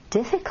finds it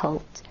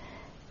difficult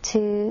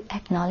to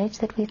acknowledge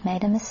that we've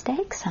made a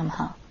mistake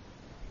somehow.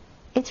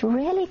 It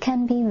really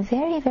can be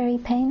very, very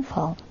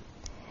painful.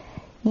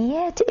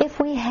 Yet if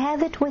we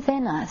have it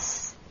within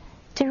us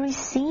to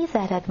receive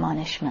that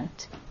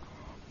admonishment,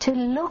 to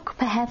look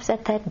perhaps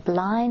at that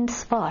blind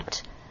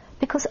spot,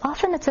 because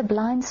often it's a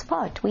blind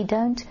spot. We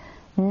don't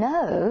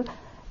know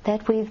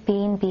that we've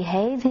been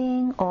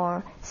behaving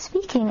or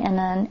speaking in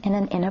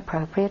an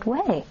inappropriate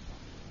way.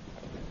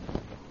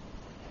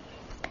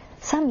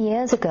 Some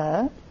years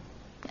ago,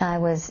 I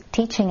was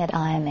teaching at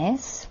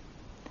IMS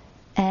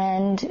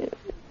and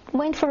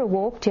went for a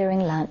walk during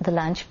the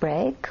lunch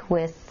break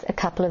with a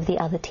couple of the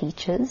other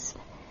teachers.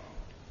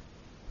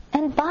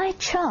 And by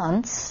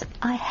chance,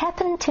 I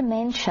happened to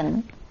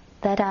mention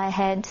that I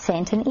had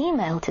sent an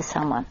email to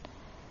someone.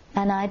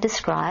 And I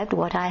described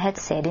what I had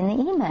said in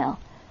the email.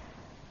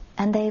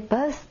 And they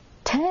both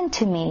turned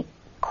to me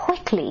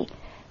quickly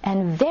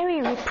and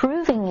very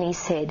reprovingly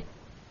said,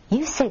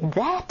 "You said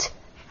that?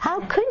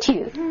 How could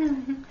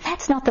you?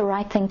 That's not the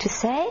right thing to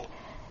say.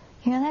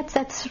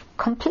 That's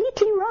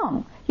completely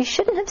wrong. You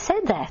shouldn't have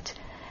said that."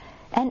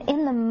 And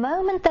in the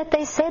moment that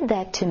they said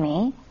that to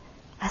me,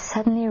 I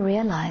suddenly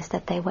realized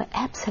that they were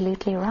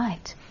absolutely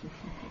right.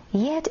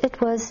 Yet it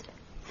was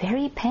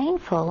very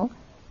painful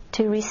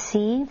to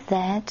receive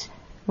that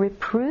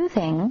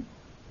reproving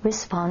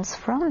response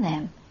from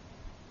them.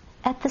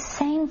 At the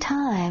same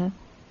time,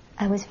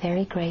 I was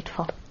very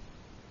grateful.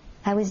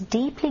 I was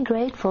deeply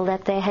grateful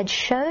that they had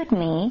showed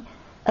me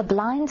a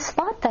blind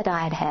spot that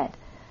I had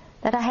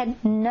that I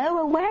had no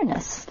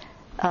awareness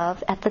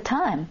of at the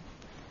time.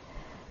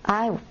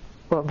 I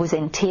was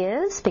in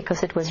tears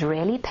because it was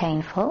really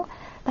painful,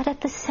 but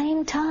at the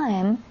same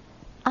time,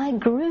 I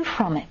grew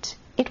from it.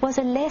 It was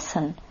a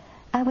lesson.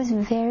 I was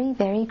very,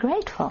 very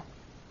grateful.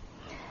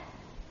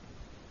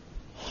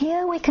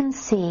 Here we can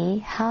see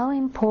how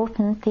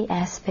important the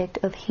aspect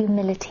of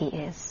humility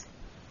is.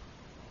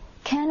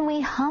 Can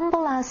we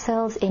humble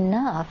ourselves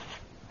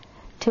enough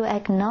to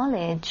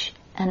acknowledge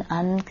an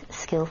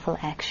unskillful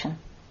action?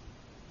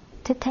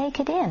 To take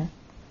it in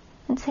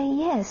and say,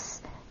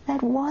 yes,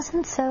 that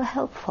wasn't so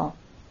helpful,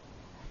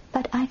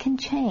 but I can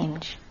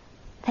change.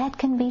 That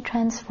can be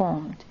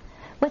transformed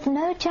with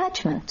no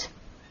judgment.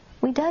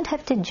 We don't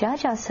have to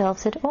judge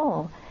ourselves at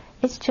all.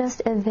 It's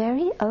just a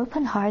very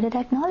open-hearted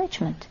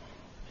acknowledgement.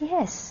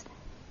 Yes,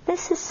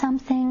 this is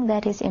something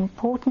that is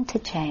important to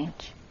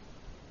change.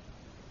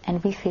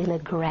 And we feel a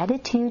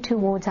gratitude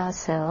towards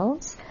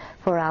ourselves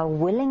for our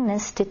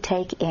willingness to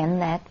take in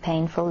that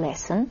painful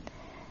lesson,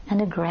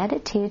 and a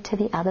gratitude to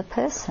the other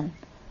person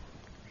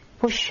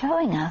for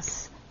showing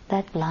us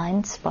that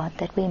blind spot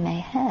that we may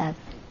have.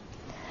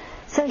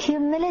 So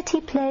humility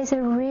plays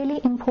a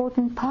really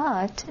important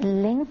part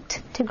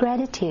linked to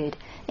gratitude.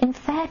 In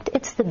fact,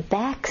 it's the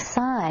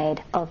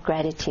backside of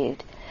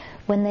gratitude.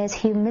 When there's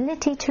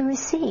humility to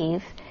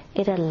receive,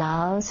 it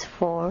allows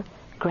for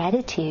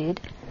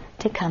gratitude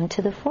to come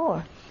to the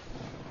fore.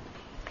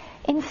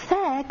 In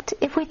fact,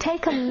 if we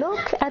take a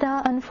look at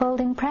our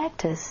unfolding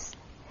practice,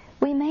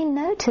 we may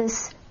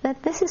notice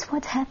that this is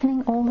what's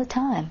happening all the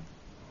time.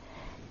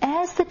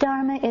 As the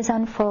Dharma is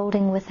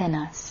unfolding within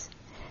us,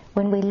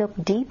 when we look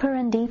deeper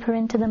and deeper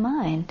into the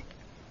mind,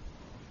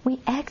 we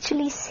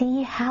actually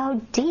see how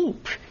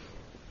deep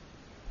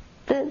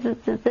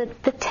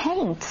the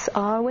taints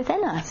are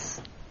within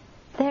us.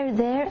 They're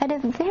there at a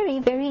very,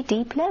 very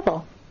deep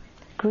level.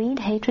 Greed,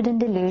 hatred, and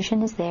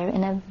delusion is there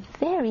in a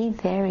very,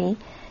 very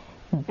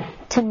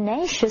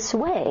tenacious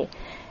way.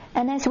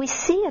 And as we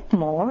see it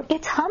more,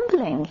 it's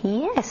humbling.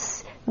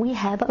 Yes, we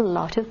have a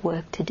lot of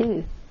work to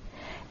do.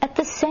 At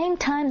the same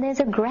time,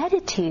 there's a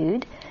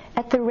gratitude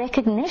at the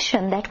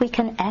recognition that we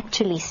can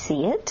actually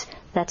see it.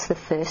 That's the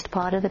first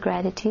part of the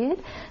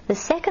gratitude. The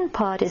second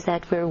part is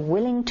that we're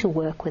willing to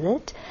work with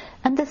it.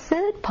 And the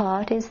third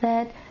part is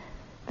that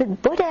the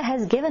Buddha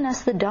has given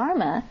us the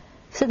Dharma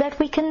so that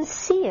we can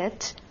see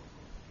it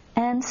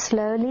and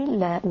slowly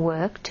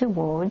work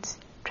towards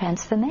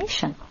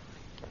transformation.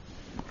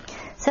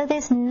 So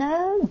there's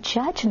no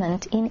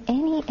judgment in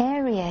any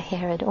area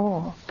here at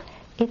all.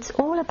 It's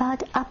all about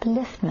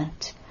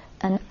upliftment,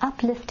 an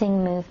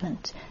uplifting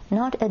movement,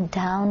 not a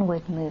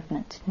downward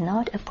movement,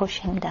 not a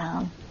pushing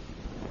down.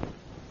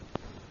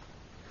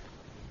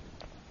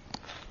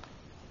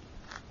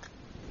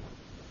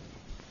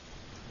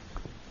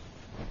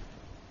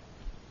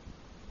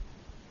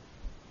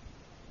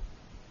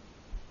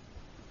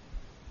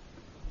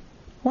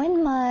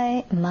 When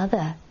my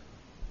mother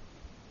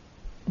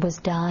was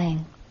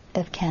dying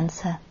of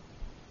cancer,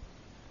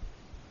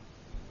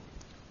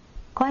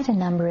 quite a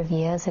number of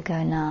years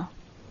ago now,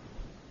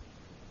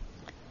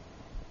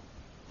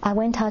 I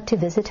went out to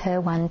visit her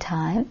one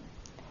time,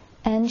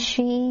 and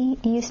she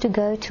used to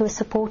go to a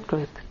support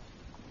group.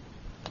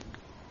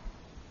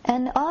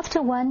 And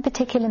after one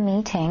particular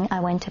meeting,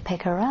 I went to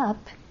pick her up,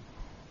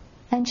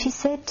 and she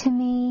said to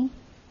me,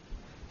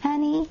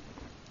 "Annie,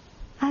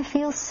 I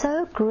feel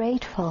so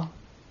grateful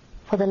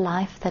for the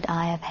life that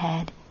I have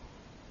had.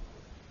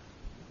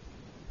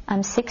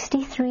 I'm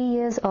 63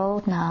 years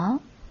old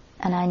now,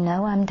 and I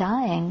know I'm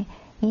dying,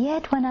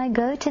 yet when I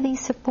go to these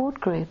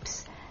support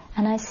groups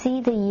and I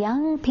see the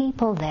young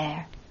people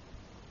there,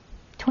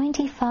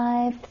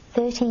 25,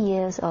 30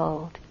 years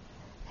old,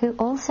 who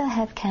also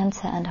have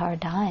cancer and are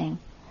dying,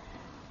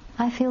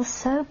 I feel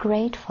so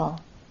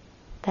grateful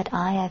that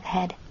I have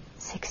had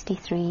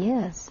 63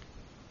 years."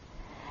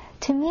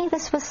 To me,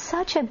 this was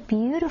such a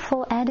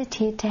beautiful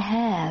attitude to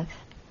have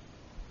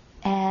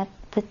at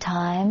the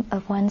time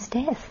of one's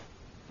death.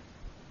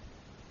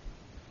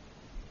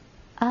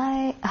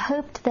 I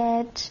hoped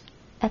that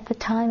at the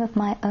time of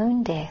my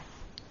own death,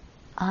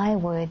 I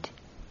would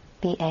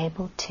be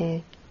able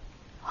to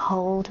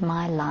hold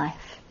my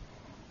life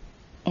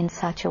in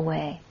such a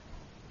way,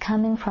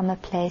 coming from a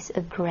place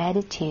of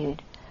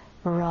gratitude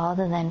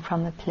rather than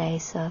from a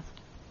place of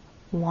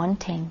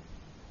wanting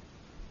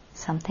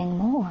something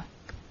more.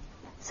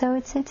 So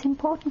it's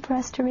important for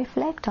us to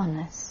reflect on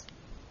this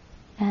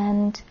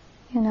and,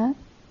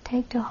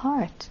 take to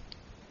heart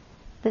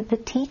the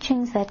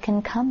teachings that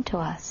can come to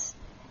us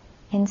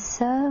in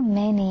so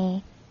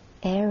many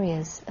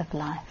areas of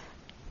life.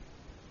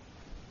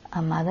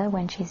 A mother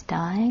when she's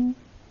dying,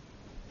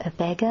 a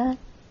beggar,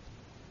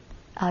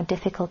 our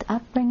difficult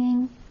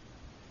upbringing.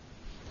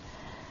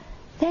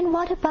 Then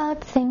what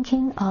about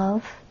thinking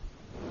of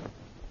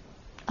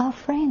our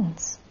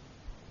friends?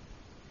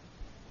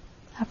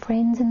 Our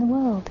friends in the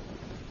world.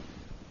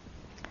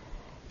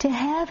 To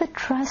have a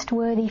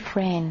trustworthy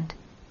friend,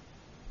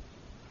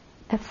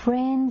 a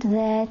friend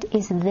that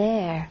is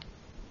there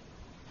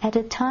at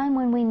a time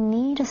when we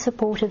need a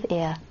supportive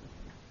ear,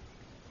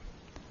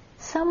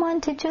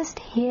 someone to just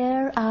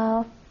hear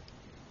our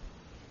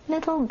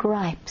little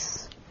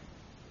gripes,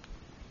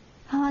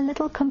 our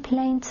little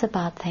complaints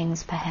about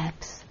things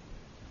perhaps,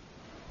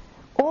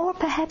 or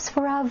perhaps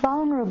for our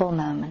vulnerable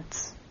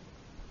moments.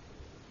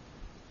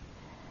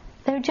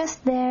 They're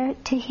just there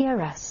to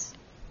hear us,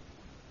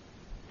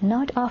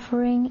 not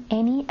offering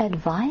any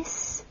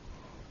advice,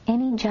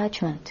 any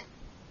judgment,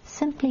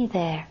 simply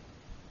there,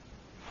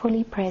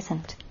 fully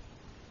present.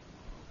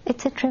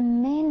 It's a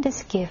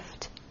tremendous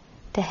gift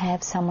to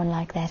have someone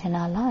like that in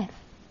our life.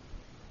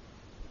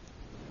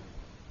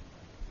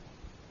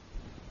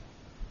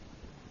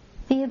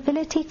 The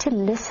ability to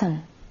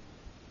listen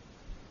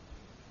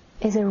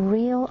is a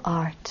real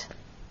art.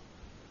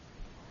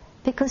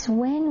 Because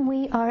when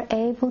we are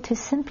able to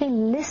simply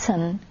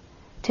listen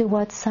to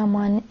what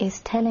someone is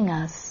telling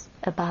us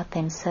about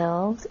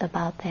themselves,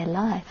 about their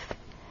life,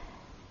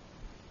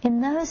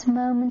 in those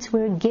moments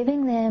we're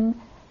giving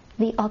them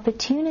the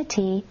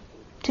opportunity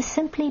to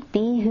simply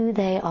be who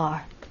they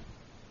are,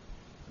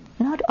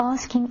 not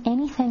asking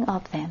anything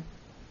of them.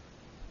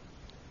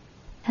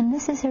 And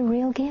this is a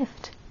real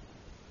gift,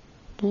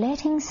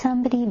 letting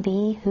somebody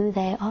be who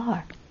they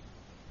are.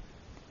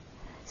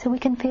 So we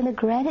can feel a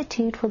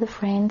gratitude for the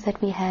friends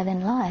that we have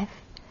in life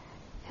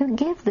who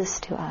give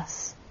this to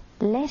us,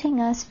 letting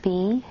us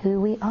be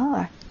who we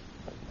are.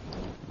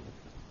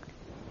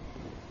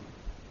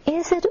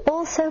 Is it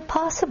also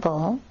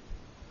possible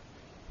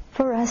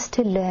for us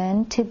to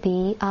learn to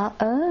be our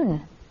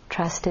own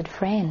trusted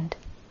friend?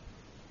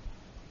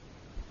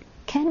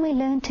 Can we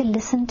learn to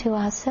listen to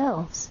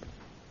ourselves?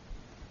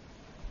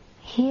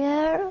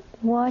 Hear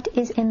what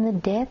is in the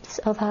depths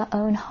of our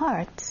own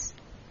hearts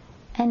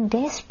and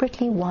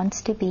desperately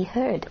wants to be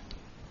heard,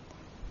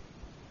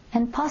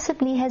 and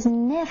possibly has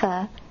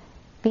never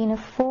been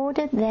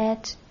afforded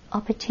that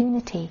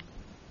opportunity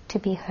to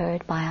be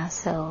heard by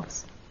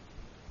ourselves.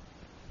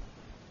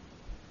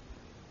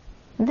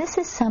 This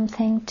is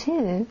something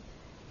too,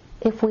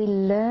 if we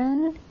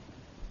learn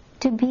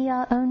to be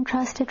our own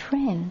trusted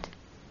friend.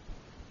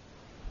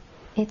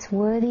 It's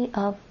worthy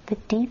of the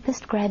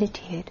deepest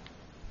gratitude,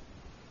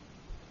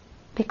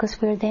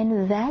 because we're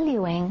then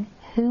valuing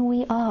who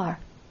we are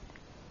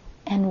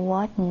and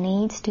what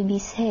needs to be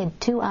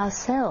said to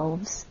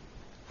ourselves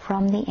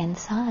from the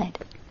inside.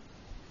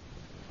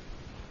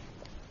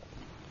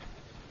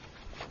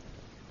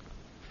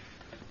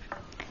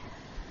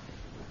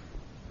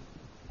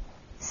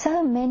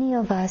 So many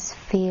of us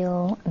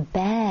feel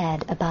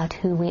bad about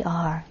who we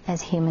are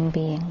as human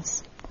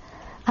beings.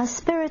 Our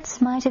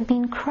spirits might have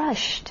been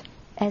crushed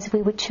as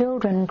we were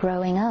children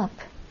growing up.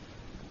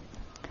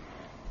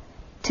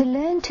 To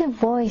learn to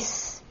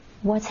voice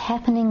what's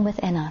happening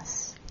within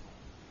us,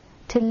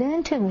 to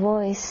learn to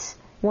voice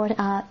what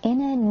our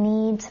inner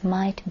needs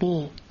might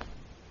be,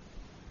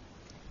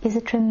 is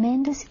a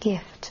tremendous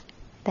gift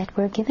that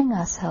we're giving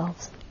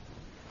ourselves.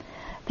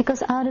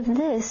 Because out of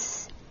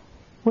this,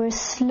 we're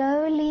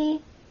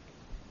slowly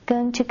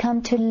going to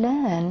come to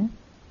learn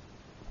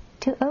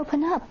to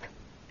open up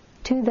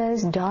to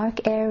those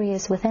dark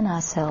areas within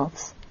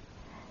ourselves,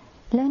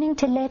 learning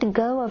to let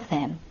go of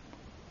them,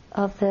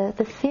 of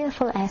the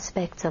fearful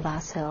aspects of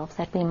ourselves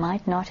that we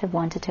might not have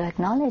wanted to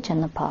acknowledge in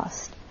the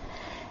past.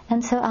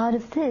 And so out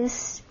of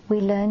this,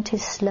 we learn to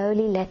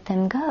slowly let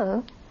them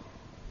go,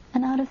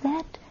 and out of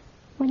that,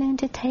 we learn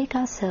to take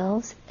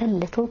ourselves a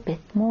little bit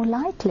more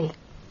lightly.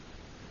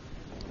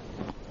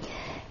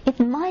 It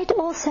might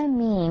also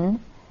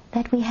mean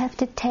that we have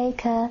to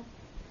take a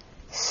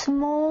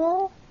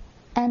small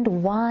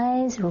and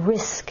wise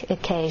risk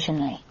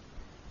occasionally.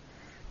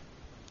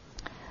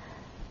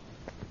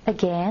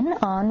 Again,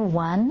 on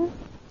one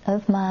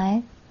of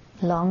my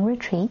long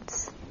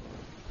retreats,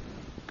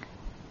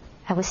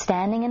 I was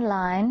standing in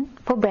line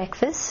for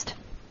breakfast,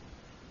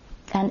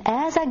 and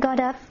as I got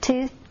up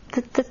to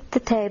the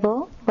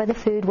table where the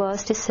food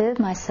was to serve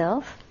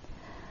myself,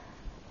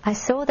 I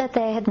saw that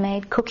they had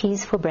made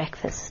cookies for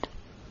breakfast.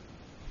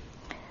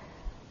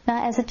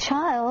 Now, as a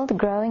child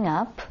growing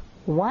up,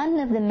 one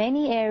of the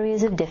many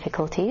areas of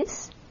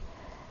difficulties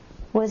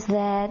was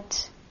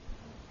that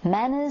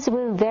manners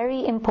were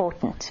very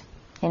important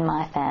in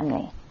my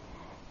family.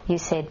 You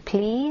said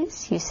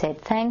please, you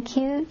said thank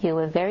you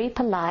were very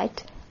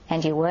polite,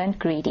 and you weren't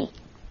greedy.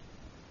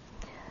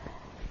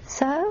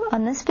 So,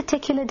 on this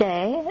particular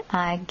day,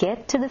 I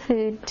get to the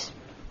food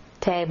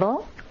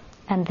table,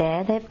 and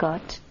there they've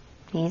got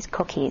these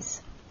cookies.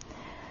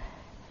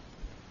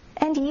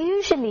 And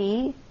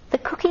usually, the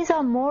cookies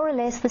are more or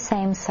less the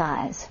same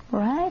size,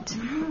 right?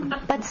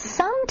 But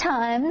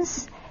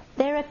sometimes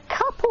there are a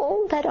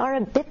couple that are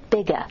a bit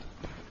bigger.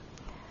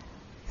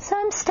 So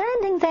I'm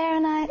standing there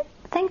and I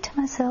think to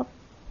myself,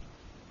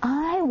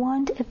 I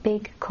want a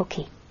big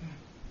cookie.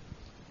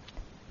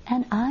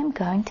 And I'm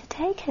going to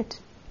take it.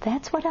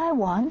 That's what I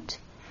want,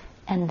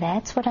 and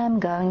that's what I'm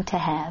going to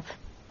have.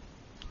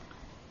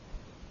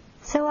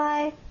 So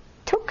I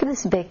took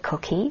this big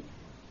cookie.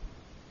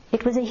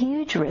 It was a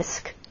huge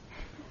risk.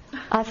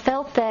 I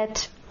felt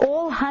that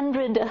all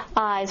 100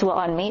 eyes were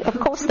on me. Of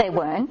course they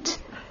weren't,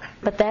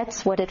 but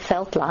that's what it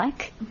felt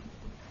like.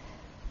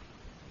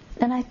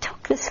 And I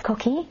took this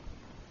cookie,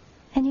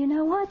 and you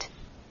know what?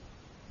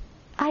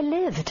 I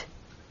lived.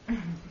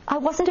 I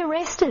wasn't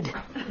arrested.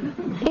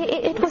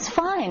 It was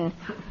fine.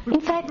 In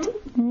fact,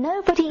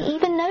 nobody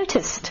even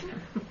noticed,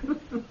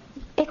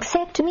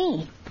 except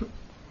me.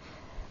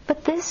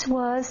 But this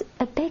was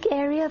a big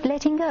area of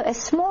letting go. As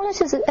small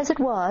as it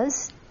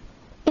was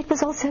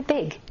also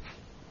big.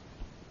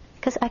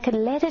 Because I could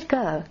let it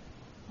go.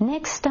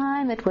 Next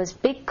time it was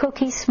big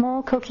cookie,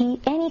 small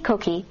cookie, any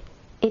cookie,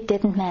 it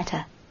didn't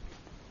matter.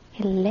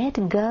 He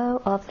let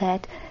go of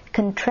that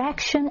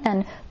contraction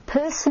and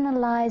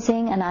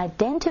personalizing and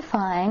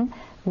identifying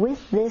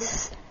with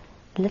this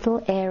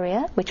little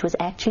area, which was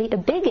actually a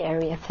big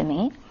area for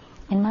me,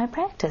 in my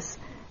practice.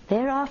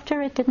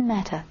 Thereafter, it didn't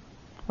matter.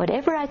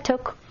 Whatever I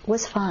took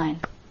was fine.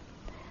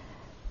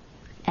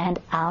 And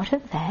out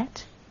of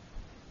that,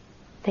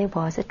 there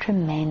was a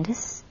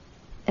tremendous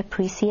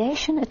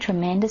appreciation, a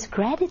tremendous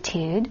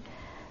gratitude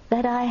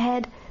that I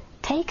had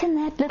taken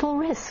that little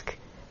risk,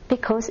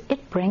 because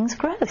it brings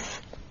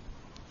growth.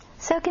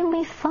 So can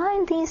we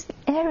find these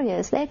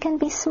areas? They can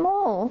be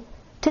small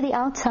to the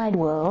outside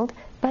world,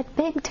 but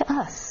big to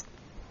us.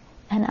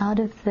 And out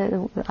of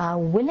our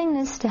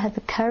willingness to have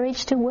the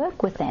courage to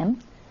work with them,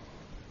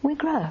 we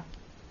grow.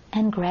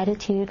 And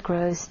gratitude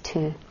grows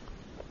too.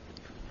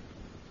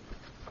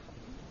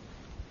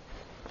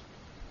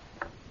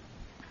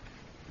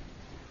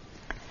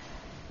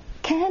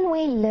 Can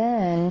we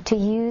learn to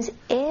use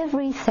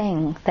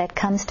everything that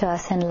comes to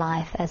us in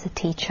life as a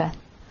teacher?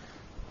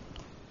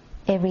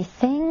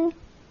 Everything,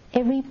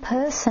 every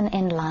person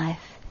in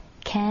life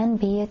can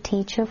be a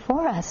teacher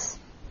for us.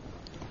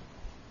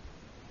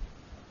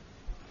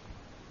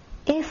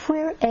 If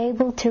we're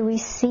able to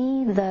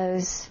receive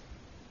those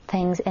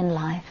things in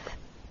life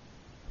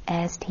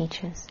as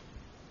teachers,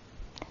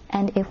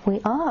 and if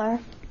we are,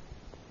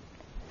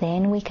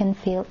 then we can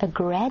feel a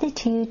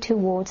gratitude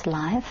towards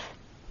life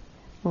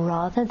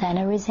rather than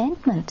a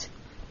resentment.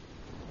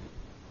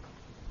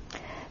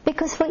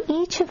 Because for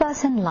each of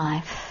us in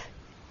life,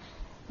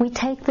 we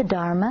take the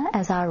Dharma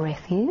as our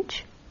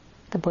refuge,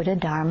 the Buddha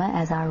Dharma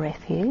as our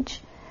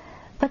refuge,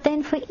 but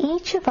then for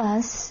each of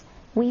us,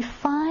 we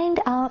find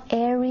our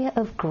area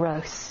of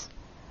growth,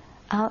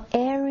 our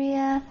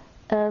area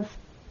of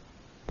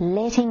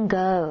letting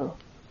go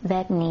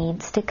that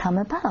needs to come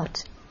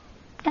about.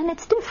 And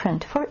it's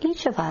different for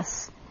each of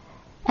us.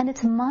 And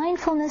it's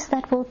mindfulness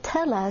that will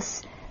tell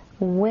us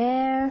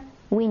where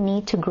we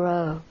need to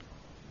grow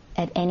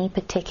at any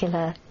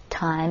particular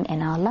time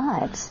in our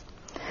lives.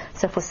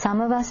 So for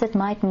some of us it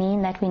might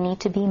mean that we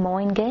need to be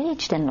more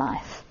engaged in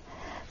life.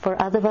 For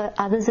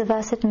others of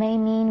us it may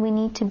mean we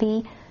need to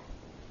be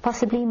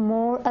possibly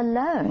more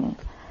alone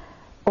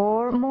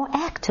or more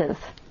active,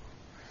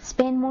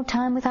 spend more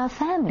time with our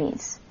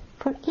families.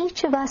 For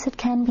each of us it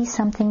can be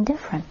something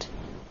different.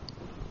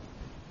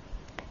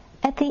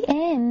 At the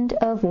end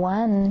of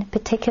one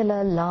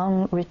particular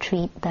long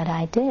retreat that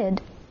I did,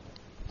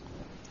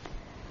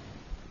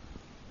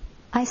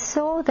 I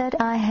saw that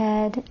I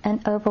had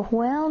an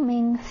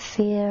overwhelming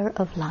fear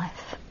of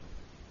life.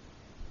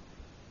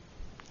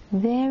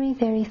 Very,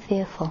 very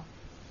fearful.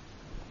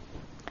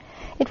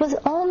 It was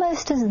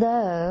almost as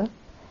though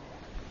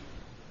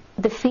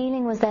the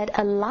feeling was that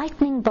a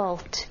lightning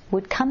bolt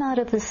would come out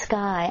of the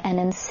sky and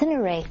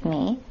incinerate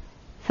me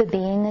for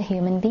being a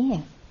human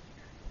being.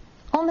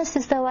 Almost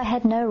as though I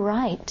had no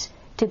right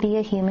to be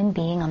a human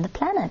being on the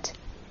planet.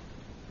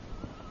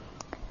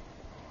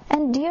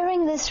 And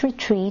during this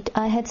retreat,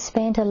 I had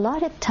spent a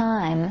lot of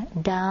time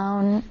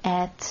down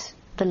at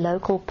the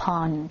local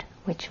pond,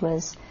 which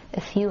was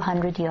a few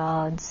hundred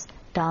yards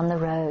down the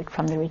road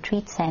from the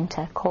retreat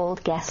center,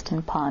 called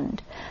Gaston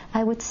Pond.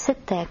 I would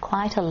sit there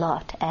quite a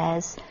lot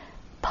as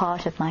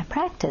part of my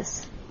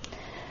practice.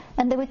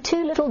 And there were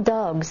two little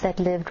dogs that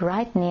lived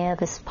right near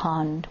this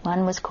pond.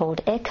 One was called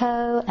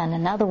Echo, and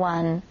another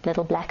one,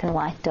 little black and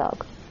white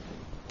dog.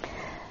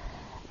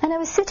 And I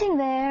was sitting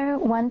there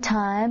one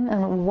time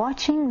and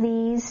watching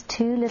these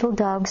two little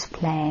dogs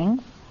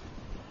playing,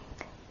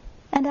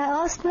 and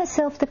I asked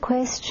myself the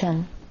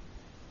question,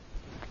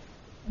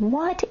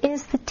 what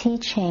is the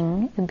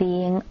teaching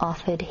being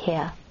offered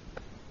here?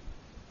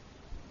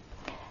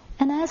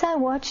 And as I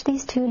watched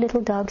these two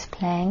little dogs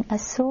playing, I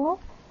saw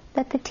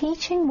that the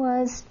teaching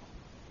was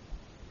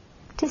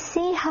to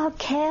see how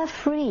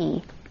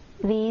carefree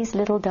these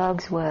little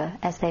dogs were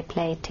as they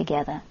played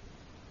together.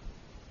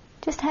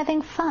 Just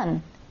having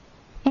fun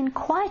in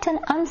quite an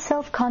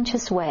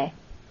unself-conscious way,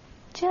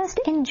 just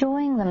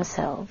enjoying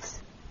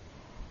themselves.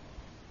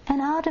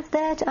 And out of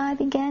that I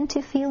began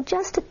to feel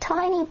just a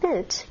tiny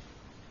bit,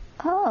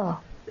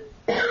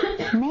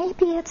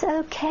 maybe it's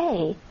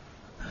okay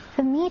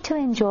for me to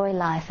enjoy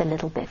life a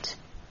little bit,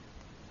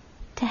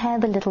 to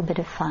have a little bit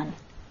of fun.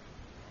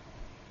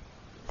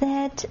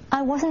 That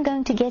I wasn't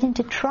going to get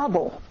into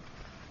trouble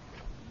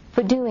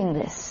for doing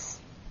this.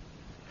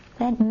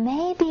 That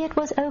maybe it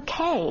was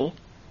okay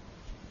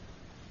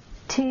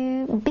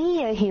to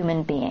be a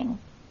human being,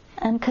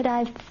 and could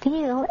I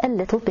feel a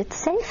little bit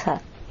safer.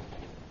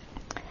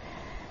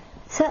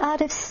 So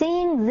out of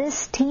seeing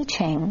this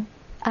teaching,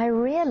 I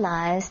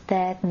realized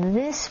that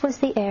this was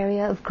the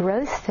area of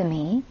growth for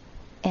me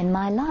in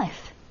my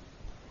life.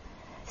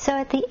 So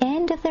at the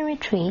end of the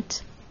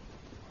retreat,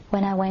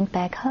 when I went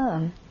back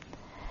home,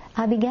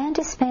 I began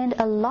to spend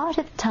a lot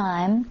of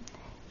time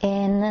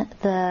in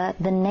the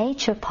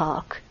nature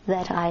park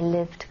that I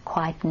lived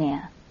quite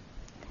near,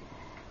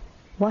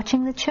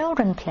 watching the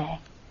children play.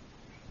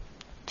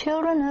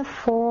 Children of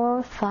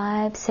 4,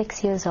 5,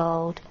 6 years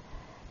old.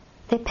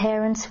 Their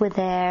parents were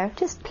there,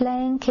 just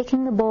playing,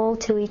 kicking the ball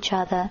to each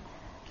other.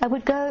 I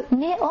would go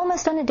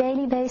almost on a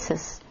daily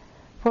basis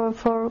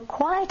for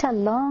quite a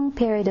long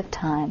period of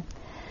time.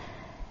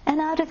 And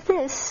out of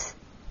this,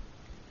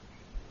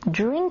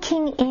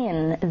 drinking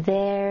in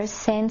their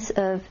sense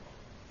of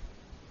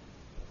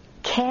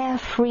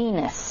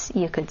carefreeness,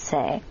 you could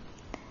say,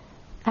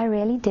 I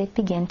really did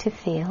begin to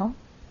feel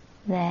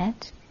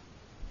that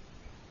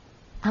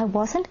I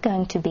wasn't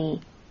going to be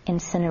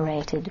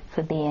incinerated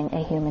for being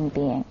a human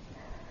being.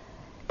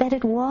 That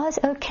it was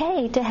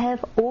okay to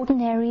have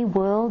ordinary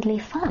worldly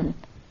fun.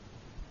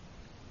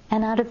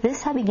 And out of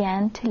this I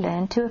began to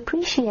learn to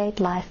appreciate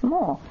life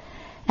more,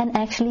 and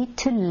actually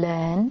to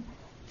learn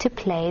to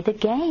play the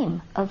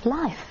game of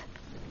life.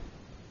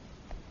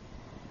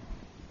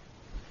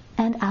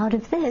 And out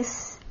of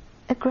this,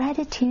 a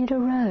gratitude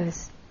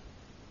arose,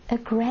 a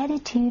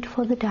gratitude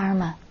for the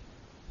Dharma.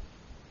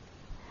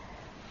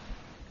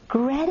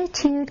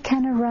 Gratitude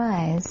can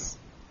arise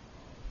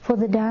for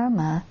the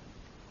Dharma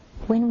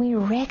when we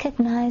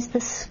recognize the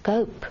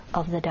scope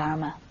of the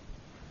Dharma.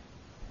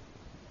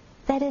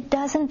 That it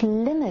doesn't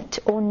limit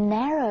or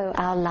narrow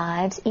our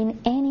lives in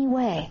any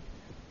way.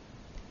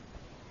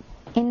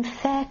 In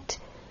fact,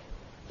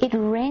 it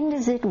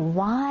renders it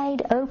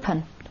wide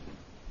open,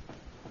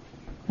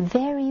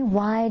 very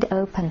wide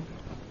open.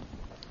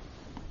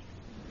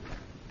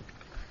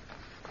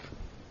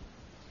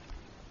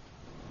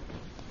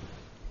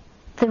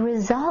 The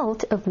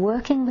result of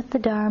working with the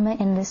Dharma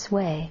in this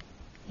way,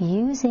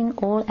 using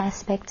all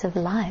aspects of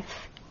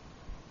life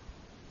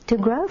to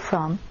grow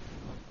from,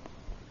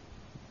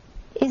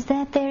 is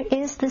that there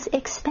is this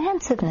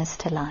expansiveness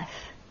to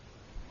life.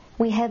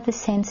 We have the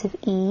sense of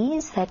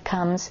ease that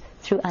comes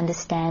through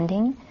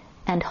understanding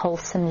and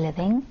wholesome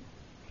living,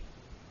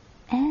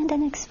 and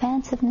an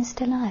expansiveness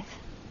to life.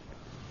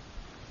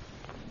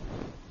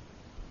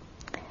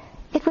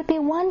 It would be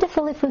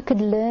wonderful if we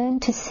could learn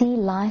to see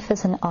life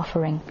as an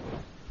offering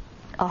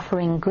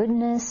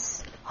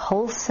goodness,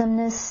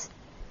 wholesomeness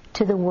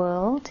to the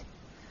world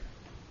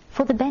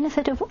for the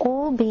benefit of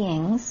all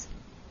beings,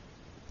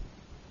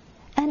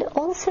 and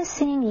also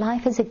seeing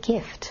life as a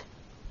gift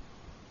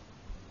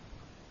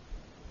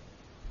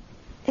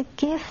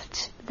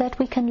that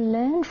we can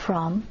learn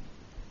from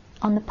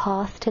on the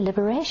path to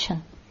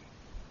liberation.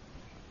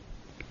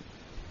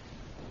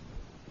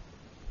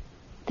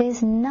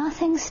 There's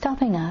nothing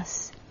stopping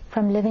us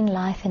from living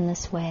life in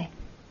this way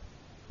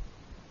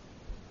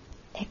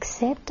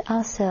except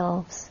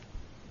ourselves.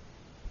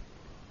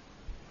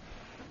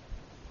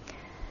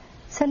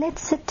 So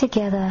let's sit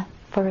together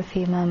for a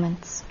few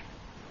moments.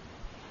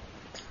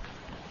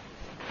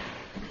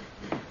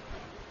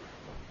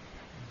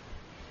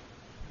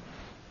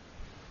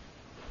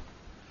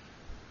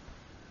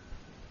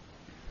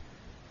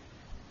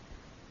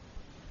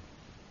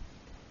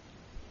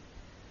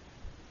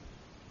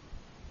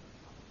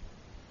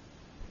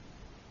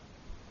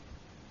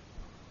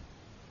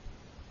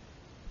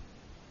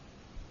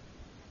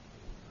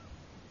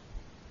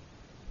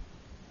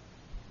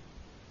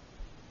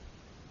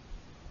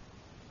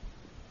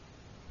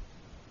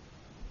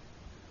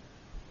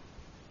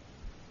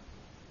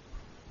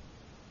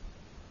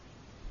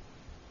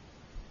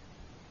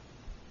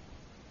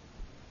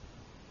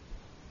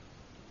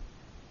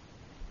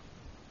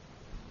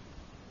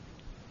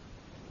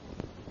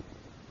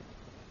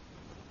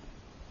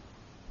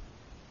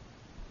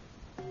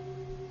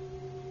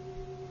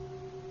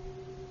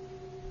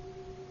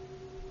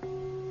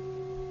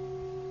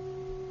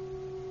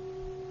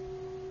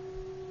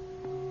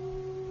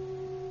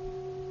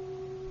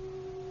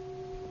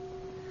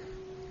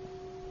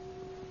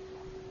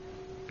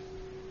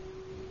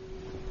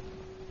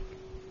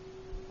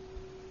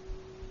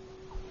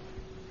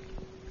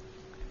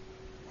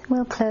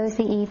 We'll close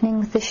the evening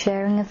with the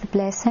sharing of the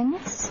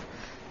blessings.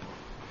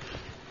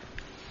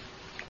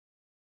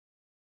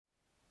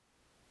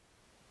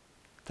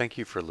 Thank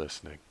you for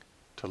listening.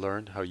 To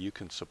learn how you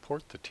can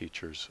support the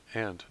teachers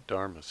and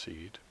Dharma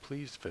Seed,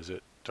 please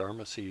visit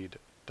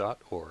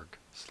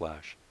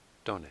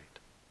dharmaseed.org/donate.